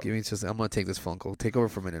on. Yeah, go. Give me just. I'm gonna take this phone call. Take over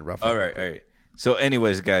for a minute, Rafa. All right. So,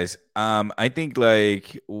 anyways, guys, I think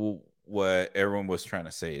like what everyone was trying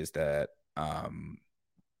to say is that I have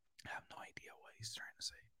no idea what he's trying to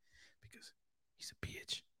say because he's a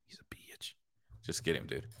bitch. He's a bitch. Just kidding,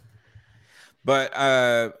 dude. But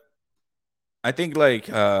I think like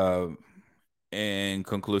in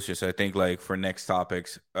conclusions, I think like for next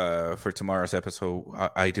topics, for tomorrow's episode,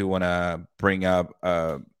 I do want to bring up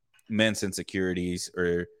men's insecurities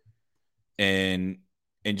and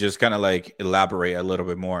just kind of like elaborate a little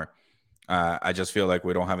bit more. I just feel like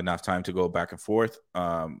we don't have enough time to go back and forth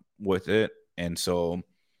with it, and so.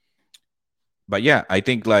 But yeah, I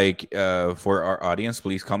think like for our audience,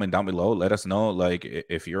 please comment down below. Let us know like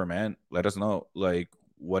if you're a man. Let us know like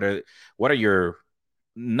what are your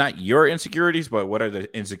not your insecurities, but what are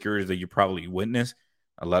the insecurities that you probably witness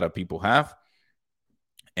a lot of people have,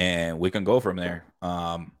 and we can go from there.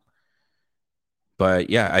 But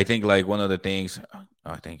yeah, I think like one of the things. Oh,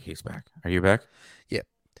 I think he's back. Are you back? Yeah.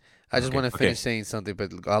 I just want to Okay. finish saying something,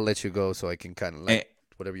 but I'll let you go so I can kind of like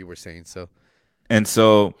whatever you were saying. So. And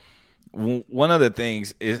so one of the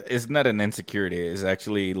things is not an insecurity. It's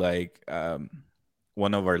actually like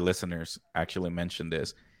one of our listeners actually mentioned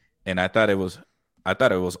this, and I thought it was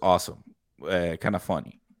awesome, kind of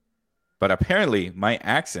funny. But apparently, my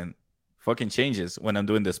accent fucking changes when I'm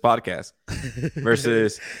doing this podcast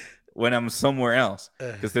versus when I'm somewhere else.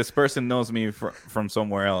 Because this person knows me from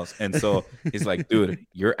somewhere else, and so he's like, "Dude,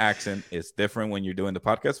 your accent is different when you're doing the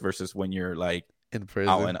podcast versus when you're like in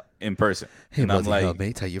person. out in person." Hey, and I'm bloody hell, like,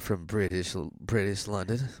 mate, are you from British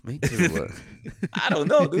London, mate? I don't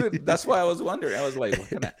know, dude. That's why I was wondering. I was like, what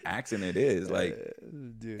kind of accent it is, like.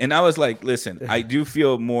 Dude. And I was like, listen, I do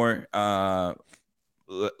feel more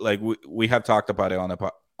like we have talked about it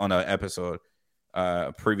on a episode,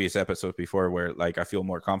 previous episode before, where like I feel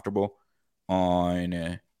more comfortable on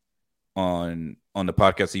the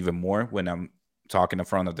podcast even more when I'm talking in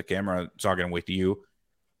front of the camera, talking with you.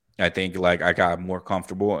 I think like I got more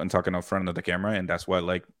comfortable in talking in front of the camera, and that's why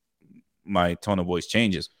like my tone of voice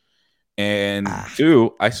changes. And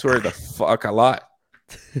two, I swear the fuck a lot.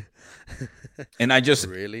 And I just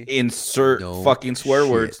really insert fucking swear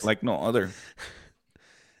words like no other.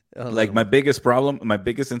 Like my biggest problem, my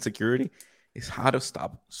biggest insecurity is how to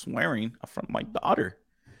stop swearing in front of my daughter.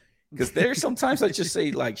 Because there's sometimes I just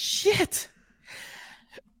say like, shit,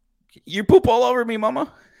 you poop all over me,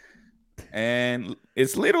 mama. And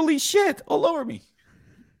it's literally shit all over me.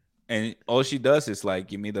 And all she does is like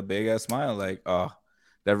give me the big ass smile, like, oh,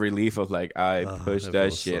 that relief of like I pushed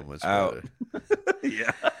that shit out.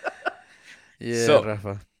 Yeah. Yeah, So,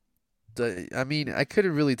 Rafa. I mean, I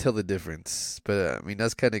couldn't really tell the difference, but I mean,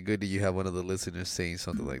 that's kind of good that you have one of the listeners saying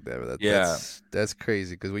something like that. But Yeah, that's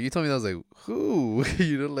crazy because when you told me that, I was like, "Who?"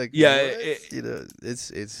 Like yeah. what?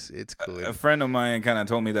 It's cool. A friend of mine kind of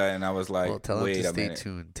told me that, and I was Well, like, tell him to wait a stay minute.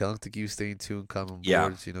 tuned. Tell him to keep staying tuned. Come on Yeah,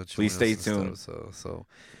 boards, please join stay us and tuned. stuff.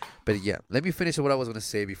 But yeah, let me finish what I was gonna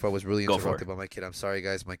say before I was really Go for interrupted it. by my kid. I'm sorry,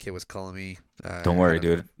 guys. My kid was calling me. Don't I worry, don't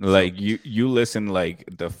know. dude. So Like you listen like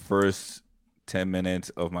the first 10 minutes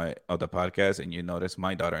of the podcast, and you notice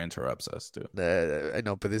my daughter interrupts us too I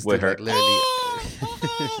know, but this with dude her, like literally.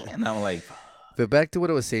 and I'm like, But back to what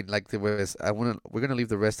I was saying, like we're gonna leave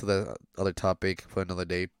the rest of the other topic for another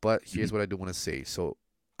day. But here's mhm, what I do want to say. So,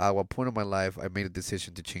 at one point in my life, I made a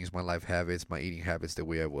decision to change my life habits, my eating habits, the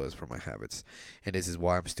way I was for my habits, and this is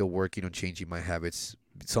why I'm still working on changing my habits,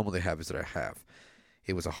 some of the habits that I have.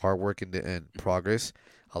 It was a hard work in progress.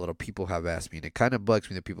 A lot of people have asked me, and it kind of bugs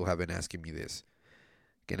me that people have been asking me this.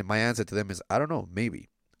 And my answer to them is, I don't know, maybe.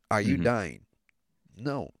 Are you mhm. dying?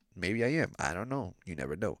 No, maybe I am. I don't know. You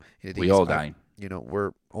never know. And the thing We is, all dying.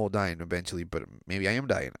 we're all dying eventually, but maybe I am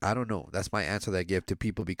dying. I don't know. That's my answer that I give to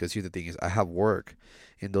people because here's the thing is I have work,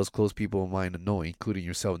 and those close people of mine know, including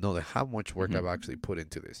yourself, know that how much work Hmm. I've actually put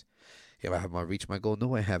into this. If I have not reached my goal,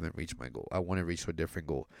 no, I haven't reached my goal. I want to reach a different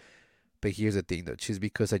goal. But here's the thing, though, just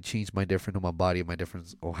because I changed my different on my body, my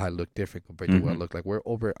difference, or how I look different compared to what I Hmm. look like.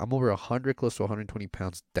 I'm over 100, close to 120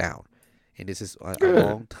 pounds down, and this is a Good.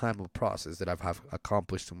 long time of process that I've have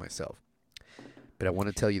accomplished to myself. But I want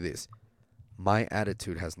to tell you this: my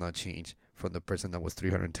attitude has not changed from the person that was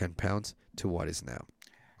 310 pounds to what is now.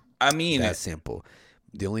 I mean, That's simple.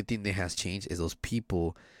 The only thing that has changed is those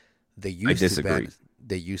people they I used to disagree. ban.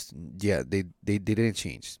 They used, yeah, they didn't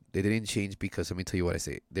change. They didn't change because let me tell you what I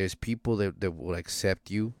say. There's people that will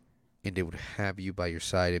accept you, and they would have you by your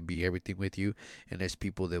side and be everything with you, and there's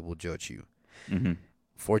people that will judge you. Hmm.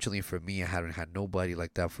 Fortunately for me, I haven't had nobody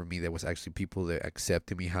like that for me. There was actually people that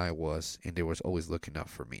accepted me how I was, and they was always looking out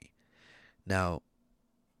for me. Now,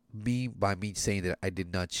 by me saying that I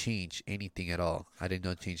did not change anything at all, I did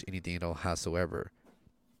not change anything at all whatsoever.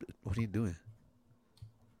 What are you doing?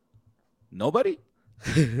 Nobody,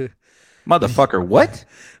 what are you, motherfucker. What?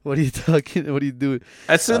 what are you talking? What are you doing?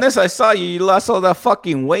 As Uh, soon as I saw you, you lost all that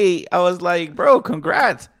fucking weight. I was like, bro,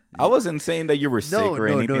 congrats. I wasn't saying that you were sick no, or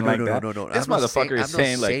no, no, anything no, like no, that. no, no. This motherfucker is I'm not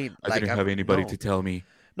saying like, saying I like didn't I'm have anybody no. to tell me.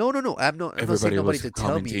 No. I'm not saying Everybody nobody was to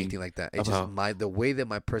tell me commenting anything like that. It's just about, the way that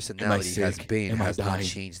my am I personality has sick? been Am I has not dying?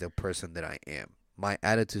 changed the person that I am. My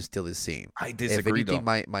attitude still the same. I If disagree anything, though.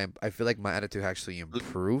 my I feel like my attitude actually L-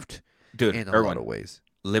 improved Dude, in a lot Erwin, of ways.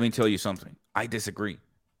 let me tell you something. I disagree.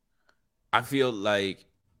 I feel like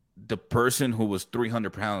the person who was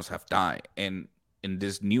 300 pounds have died, and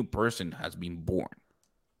this new person has been born.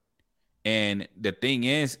 And the thing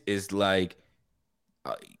is like,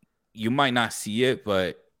 uh, you might not see it,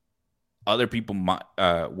 but other people might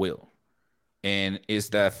will. And it's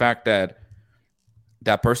the fact that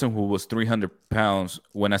that person who was 300 pounds,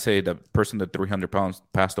 when I say the person that 300 pounds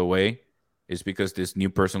passed away, is because this new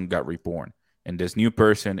person got reborn. And this new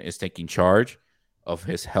person is taking charge of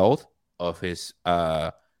his health, of his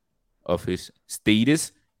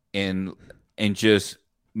status, and just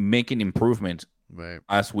making improvements Right.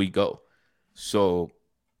 as we go. So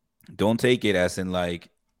don't take it as in like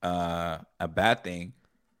a bad thing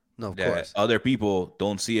No, of that course. other people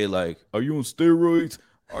don't see it like, are you on steroids?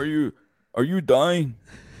 Are you dying?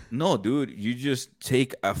 No, dude, you just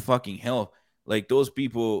take a fucking health. Like those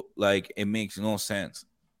people, like it makes no sense.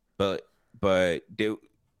 But they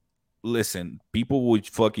listen, people would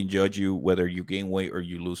fucking judge you whether you gain weight or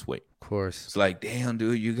you lose weight. Of course. It's like, damn,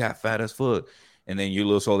 dude, you got fat as fuck. And then you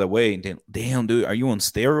lose all that weight. And then, damn, dude, are you on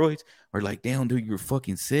steroids? Or like, damn, dude, you're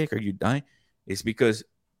fucking sick. Are you dying? It's because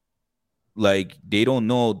like they don't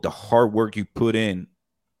know the hard work you put in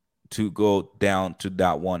to go down to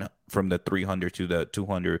that one from the 300 to the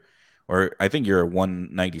 200, or I think you're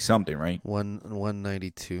 190 something, right?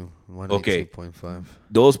 192, Okay, 192.5.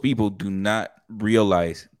 those people do not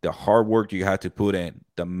realize the hard work you have to put in,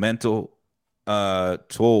 the mental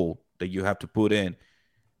toll that you have to put in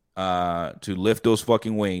to lift those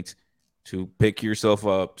fucking weights, to pick yourself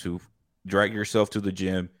up, to drag yourself to the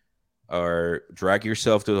gym, or drag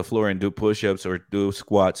yourself to the floor and do push-ups or do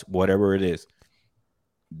squats, whatever it is.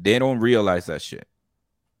 They don't realize that shit.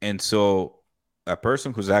 And so a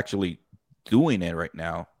person who's actually doing it right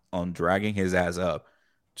now on dragging his ass up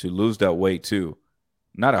to lose that weight too,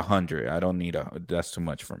 not 100. I don't need that's too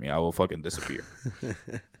much for me. I will fucking disappear.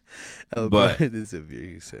 Oh, But probably disappear.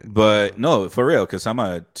 You said. Oh, no, for real, because I'm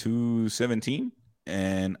a 217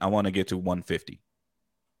 and I want to get to 150.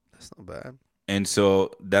 that's not bad. And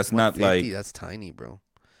so that's not 150. like, That's tiny, bro.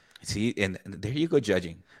 See, and there you go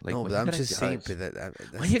judging. Like, No, why but you I'm gotta just saying, judge? but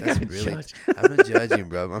Why you that's gotta really. judge? I'm not judging,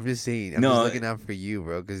 bro. I'm just saying. I'm just No, looking out for you,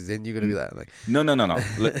 bro. Because then you're gonna be n- like, no, no, no, no.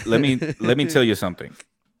 Let me tell you something.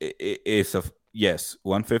 It's a yes,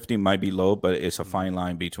 150 might be low, but it's a mm, fine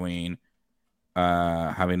line between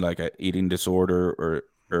having like a eating disorder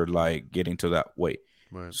or like getting to that weight.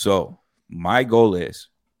 right, So my goal is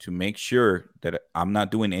to make sure that I'm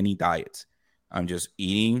not doing any diets. I'm just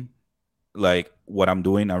eating like what I'm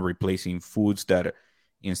doing. I'm replacing foods that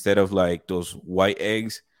instead of like those white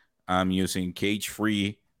eggs, I'm using cage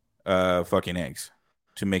free fucking eggs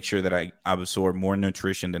to make sure that I absorb more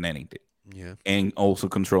nutrition than anything. yeah, And also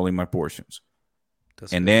controlling my portions.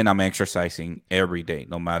 that's And good, then I'm exercising every day,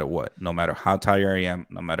 no matter what, no matter how tired I am,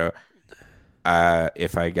 no matter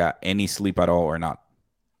if I got any sleep at all or not.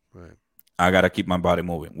 right. I gotta keep my body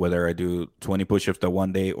moving. Whether I do 20 push-ups the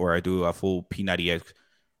one day or I do a full P90X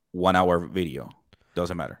 1 hour video,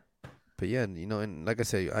 doesn't matter. But yeah, and like I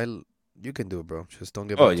said, you can do it, bro. Just don't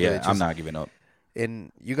give Oh up to yeah, it. I'm Just not giving up.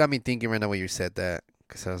 and you got me thinking right now when you said that,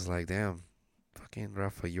 because I was like, damn, fucking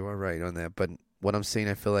Rafa, you are right on that. But what I'm saying,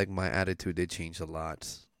 I feel like my attitude did change a lot.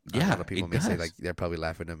 A lot Yeah, of people it may say does. like they're probably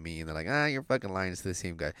laughing at me and they're like, you're fucking lying. It's the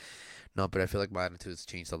same guy. No, but I feel like my attitude has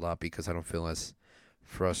changed a lot because I don't feel as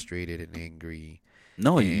frustrated and angry.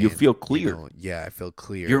 No, you And feel clear. yeah, I feel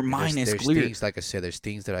clear. Your And mind is there's clear. things like I said, there's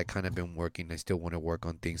things that I kind of been working. I still want to work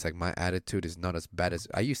on things. Like my attitude is not as bad as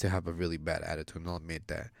I used to have a really bad attitude. And I'll admit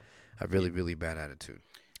that, a Yeah. really bad attitude.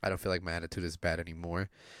 I don't feel like my attitude is bad anymore.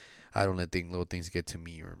 I don't let little things get to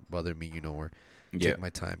me or bother me, or Yeah. take my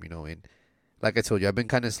time, And like I told you, I've been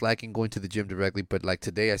kind of slacking going to the gym directly. But like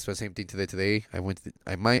today, I saw the same thing today. Today, I went.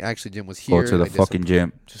 I might actually gym was Go to here. the fucking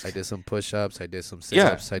gym. I did some push-ups. I did some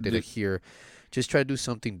Yeah. sit-ups. I did it here. Just try to do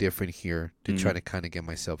something different here to try Mhm. to kind of get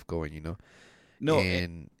myself going. No,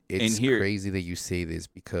 And and it's here, crazy that you say this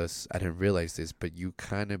because I didn't realize this, but you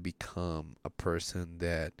kind of become a person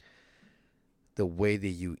that the way that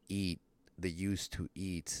you eat, that you used to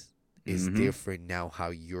eat, is hmm different now. How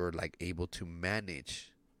you're like able to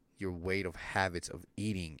manage your weight of habits of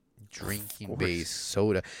eating, of drinking course, based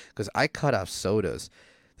soda. Because I cut off sodas.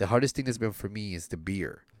 The hardest thing that's been for me is the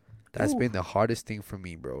beer. That's Ooh, been the hardest thing for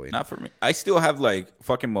me, bro. And not for me. I still have like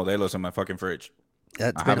fucking Modelos in my fucking fridge.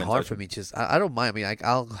 that's I been haven't hard touched for them. me. Just I don't mind. I mean, like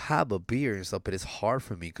I'll have a beer and stuff, but it's hard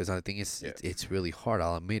for me because I think Yeah. it's really hard.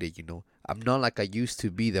 I'll admit it. I'm not like I used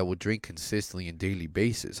to be that would drink consistently on daily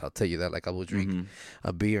basis. I'll tell you that. Like I will drink hmm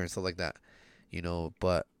a beer and stuff like that.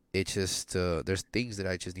 But it's just there's things that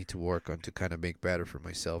I just need to work on to kind of make better for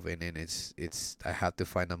myself, and then it's I have to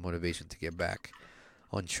find that motivation to get back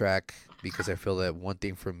on track because I feel that one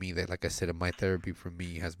thing for me that, like I said, my therapy for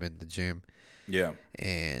me has been the gym Yeah.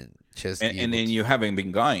 and just And, be and able then to. you haven't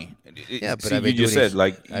been going. Yeah, but See, I've you been just doing it. said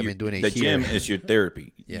like I've been doing it the here. gym is your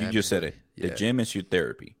therapy. Yeah, You I've been just doing said it. it. The Yeah, gym is your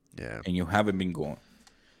therapy, yeah. and you haven't been going.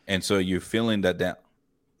 And so you're feeling that.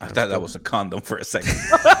 I I'm thought that still, was a condom for a second.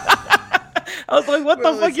 I was like, what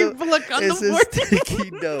the bro. fuck you pull a condom It's a for?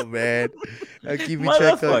 sticky note, man. I keep you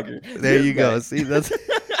check on. Motherfucker. There This you go. guy. See, that's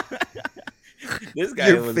This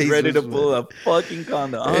guy your was face ready to was pull red. a fucking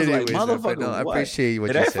condom. I was like, Anyways, man, but motherfucker, no, I what? appreciate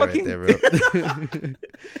what Did you I said right fucking there, bro.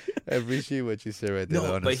 I appreciate what you said right there, No,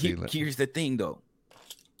 though, but honestly. Like, here's the thing though.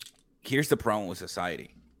 Here's the problem with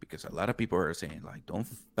society. Because a lot of people are saying, like, don't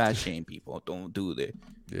fat shame people, don't do that.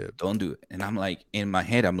 yeah, Don't do it. And I'm like, in my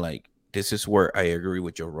head, I'm like, this is where I agree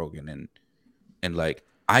with Joe Rogan. And like,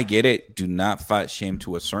 I get it. Do not fat shame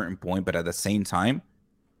to a certain point, but at the same time,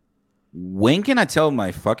 when can I tell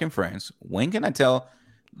my fucking friends? When can I tell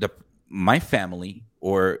the my family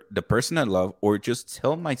or the person I love, or just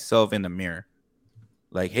tell myself in the mirror,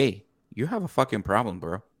 like, hey, you have a fucking problem,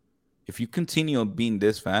 bro. If you continue being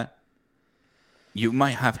this fat, you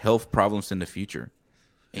might have health problems in the future.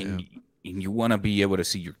 yeah, And you want to be able to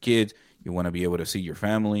see your kids, you want to be able to see your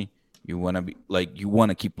family, you want to be like, you want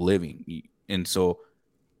to keep living. And so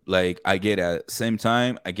like, I get at the same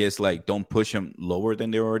time, I guess, like, don't push them lower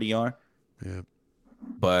than they already are, yeah.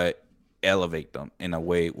 but elevate them in a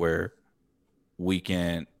way where we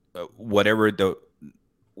can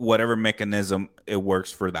whatever mechanism it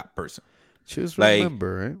works for that person. Just Like,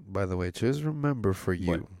 remember, by the way, just remember for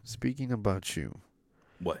what you, speaking about you,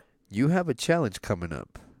 what you have a challenge coming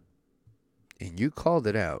up, and you called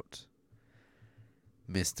it out,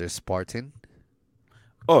 Mr. Spartan.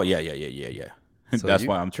 oh yeah. So That's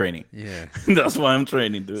why I'm training. yeah. That's why I'm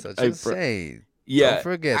training, dude. So just say, don't Yeah,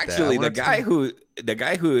 forget that. I actually, want the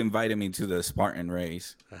guy who invited me to the Spartan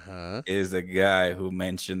race Uh-huh. is the guy who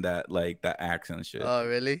mentioned that, like, the accent shit. Oh,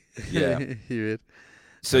 really? Yeah. Hear it?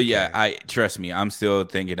 So yeah, Okay. I trust me, I'm still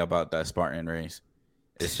thinking about that Spartan race.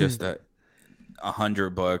 It's just that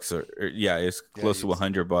 $100 or yeah, it's close to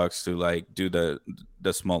 $100 to like do the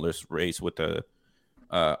smallest race with the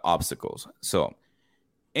obstacles. So,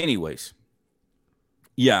 anyways,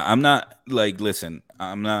 yeah, I'm not like listen,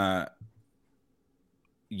 I'm not.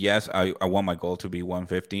 Yes, I want my goal to be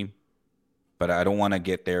 150, but I don't want to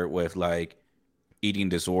get there with like eating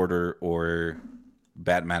disorder or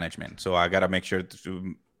bad management. So I gotta make sure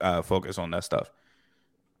to focus on that stuff.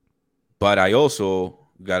 But I also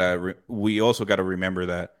we also gotta remember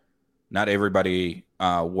that not everybody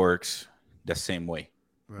works the same way.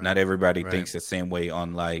 Right. Not everybody thinks the same way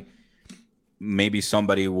on like maybe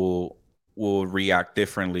somebody will react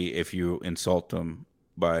differently if you insult them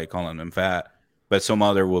by calling them fat, but some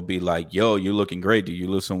other will be like, yo, you're looking great, do you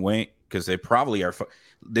lose some weight? Because they probably are.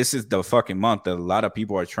 This is the fucking month that a lot of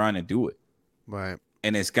people are trying to do it, right?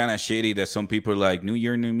 And it's kind of shady that some people are like, new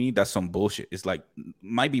year, new me. That's some bullshit. It's like,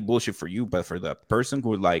 might be bullshit for you, but for the person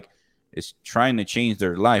who like is trying to change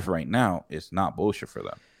their life right now, it's not bullshit for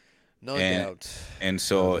them. No doubt. And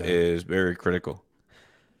so it is very critical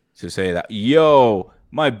to say that, yo,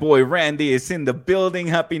 my boy Randy is in the building.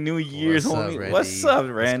 Happy New Year's, homie. What's up,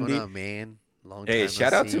 Randy? What's going on, man? Long hey, time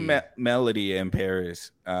shout out to Melody in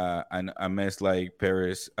Paris. I miss like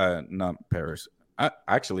Paris. Not Paris.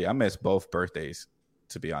 I miss both birthdays,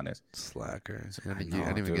 to be honest. Slacker. I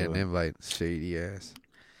didn't even get an invite. Shady ass.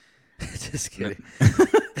 Just kidding.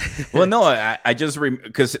 Well, no, I just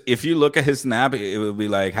because if you look at his snap, it would be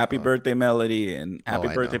like "Happy Birthday, Melody" and "Happy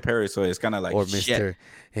Birthday, Paris." So it's kind of like or Mr.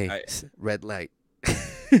 Hey, red light,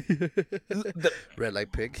 red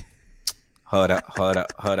light pig. Hold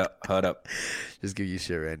up. Just give you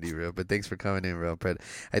shit, Randy, real. But thanks for coming in, real. But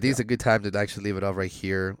I think it's a good time to actually leave it off right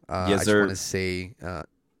here. Yes, I just want to say,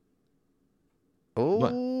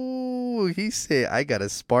 he said, I got a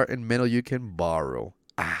Spartan medal you can borrow.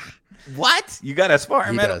 What? You got a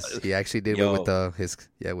Spartan medal? Does. He actually did it with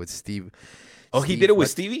with Steve. Oh, he did it with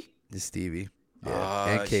Stevie? Stevie.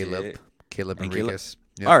 Yeah. And Caleb. Shit. Caleb Enriquez.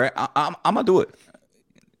 Yep. All right. I'm going to do it.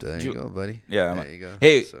 There you go, buddy. Yeah. There you go.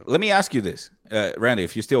 Hey, let me ask you this, Randy,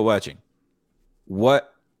 if you're still watching,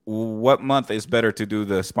 what month is better to do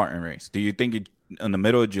the Spartan race? Do you think in the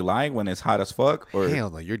middle of July when it's hot as fuck? Or hell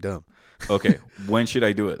no, you're dumb. Okay, when should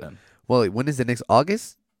I do it then? Well, when is the next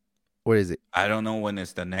August? What is it? I don't know when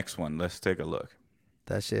it's the next one. Let's take a look.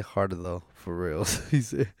 That shit harder though, for real. He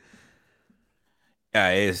said. Yeah,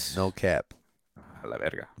 it is. No cap. A la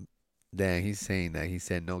verga. Damn, he's saying that. He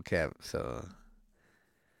said no cap. So.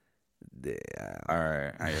 Yeah. All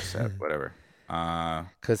right, I accept whatever.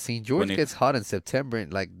 Cause St. George gets hot in September,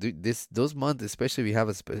 and like those months, especially if you have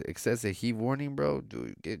excessive heat warning, bro.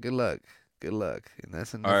 Dude, good luck, and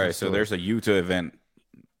that's enough. All right, so there's a Utah event,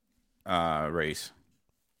 race,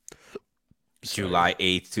 July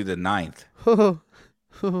 8th to the 9th.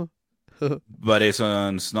 But it's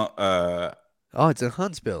on snow. Oh, it's in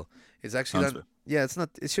Huntsville. It's actually Huntsville. Yeah, it's not.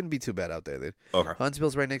 It shouldn't be too bad out there, dude. Okay.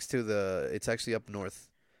 Huntsville's right next to it's actually up north.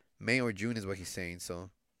 May or June is what he's saying.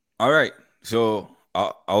 So. All right. So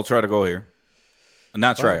I'll try to go here.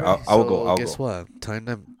 Not try. Right. I'll go. Guess what?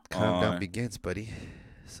 Countdown begins, buddy.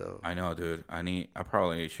 So. I know, dude. I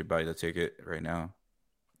probably should buy the ticket right now.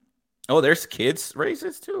 Oh, there's kids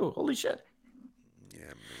races too. Holy shit.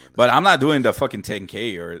 Yeah. But I'm not doing the fucking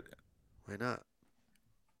 10K or. Why not?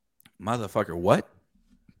 Motherfucker, what?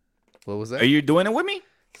 What was that? Are you doing it with me?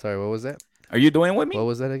 Sorry, what was that? Are you doing it with me? What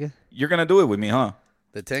was that again? You're gonna do it with me, huh?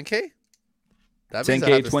 The 10K?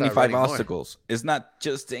 10K, 25 obstacles. More. It's not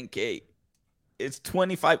just 10K. It's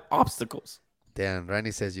 25 obstacles. Damn,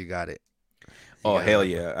 Randy says you got it. Hell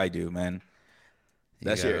yeah, I do, man.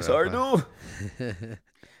 That shit is hard, dude.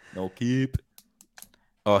 No keep.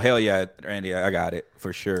 Oh, hell yeah, Randy, I got it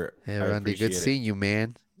for sure. Hey, Randy, good seeing you,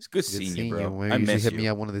 man. It's good seeing you, bro. Man. I miss you. Hit me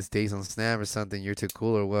up one of these days on Snap or something. You're too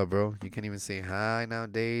cool or what, bro? You can't even say hi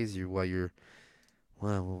nowadays.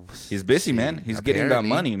 He's busy, man. He's getting that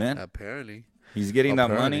money, man. Apparently. He's getting that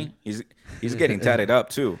money. He's getting tatted up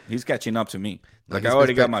too. He's catching up to me. Like I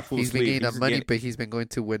already got my full sleeve. He's been getting that money, but he's been going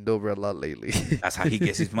to Wendover a lot lately. That's how he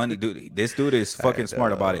gets his money, dude. This dude is fucking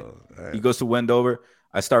smart about it. He goes to Wendover.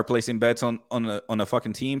 I start placing bets on the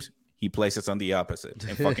fucking teams. He places on the opposite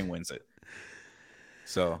and fucking wins it.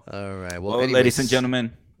 So all right. Well, anyways, ladies and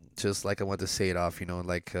gentlemen, just like I want to say it off,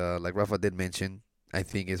 like Rafa did mention. I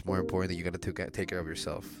think it's more important that you got to take care of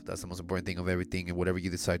yourself. That's the most important thing of everything and whatever you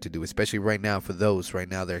decide to do, especially right now for those right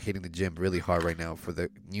now that are hitting the gym really hard right now for the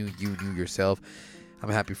new yourself. I'm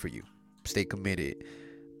happy for you. Stay committed.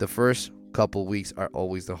 The first couple weeks are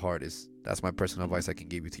always the hardest. That's my personal advice I can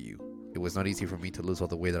give you to you. It was not easy for me to lose all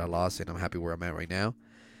the weight that I lost, and I'm happy where I'm at right now.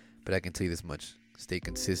 But I can tell you this much. Stay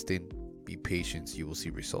consistent. Be patient. You will see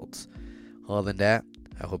results. Other than that,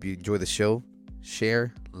 I hope you enjoy the show.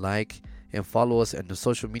 Share, like, and follow us on the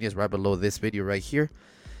social medias right below this video right here.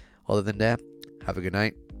 Other than that, have a good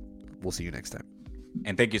night. We'll see you next time.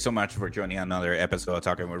 And thank you so much for joining another episode of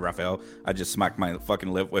Talking with Rafael. I just smacked my fucking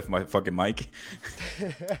lip with my fucking mic.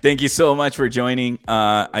 Thank you so much for joining.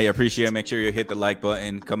 I appreciate it. Make sure you hit the like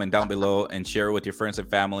button, comment down below, and share it with your friends and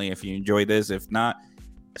family if you enjoy this. If not,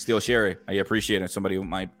 still share it. I appreciate it. Somebody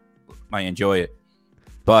might enjoy it.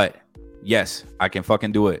 But yes, I can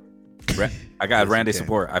fucking do it. I got Yes, Randy you can.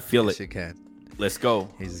 support. I feel Yes, it. you can. Let's go.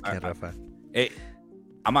 He just can't, Rafa. Hey,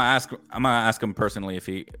 I'm gonna ask him personally if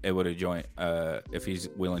he able to join. If he's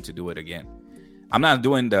willing to do it again. I'm not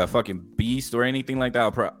doing the fucking beast or anything like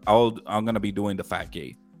that. I'm gonna be doing the fat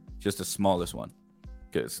gay, just the smallest one,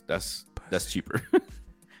 because that's cheaper.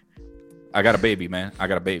 I got a baby, man. I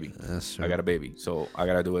got a baby. That's true. I got a baby, so I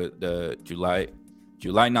gotta do it the July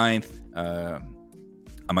 9th.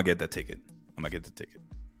 I'm gonna get the ticket.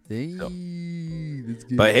 Hey, So. that's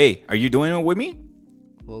good. But hey, are you doing it with me?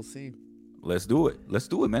 We'll see. Let's do it,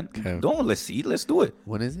 man. Okay. Let's do it.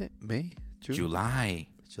 When is it? May? June? July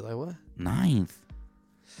July what? 9th.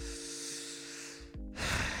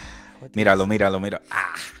 What day Míralo.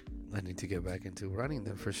 Ah. I need to get back into running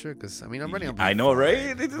then for sure. Because, I mean, I'm running. I know,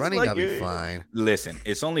 right? It's Running, like I'll be it. fine. Listen,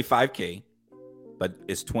 it's only 5K, but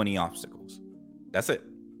it's 20 obstacles. That's it.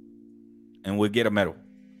 And we'll get a medal.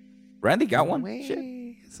 Randy got one.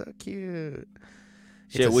 Shit. So cute.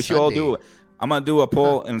 Shit, we should all do it. I'm going to do a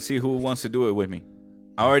poll and see who wants to do it with me.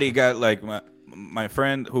 I already got like my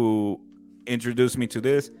friend who introduced me to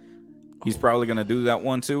this. He's probably going to do that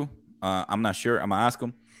one too. I'm not sure. I'm going to ask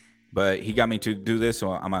him. But he got me to do this,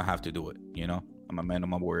 so I'm going to have to do it. You know, I'm a man of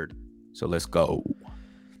my word. So let's go.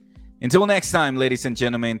 Until next time, ladies and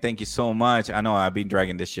gentlemen, thank you so much. I know I've been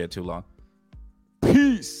dragging this shit too long.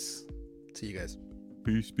 Peace. See you guys.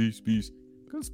 Peace.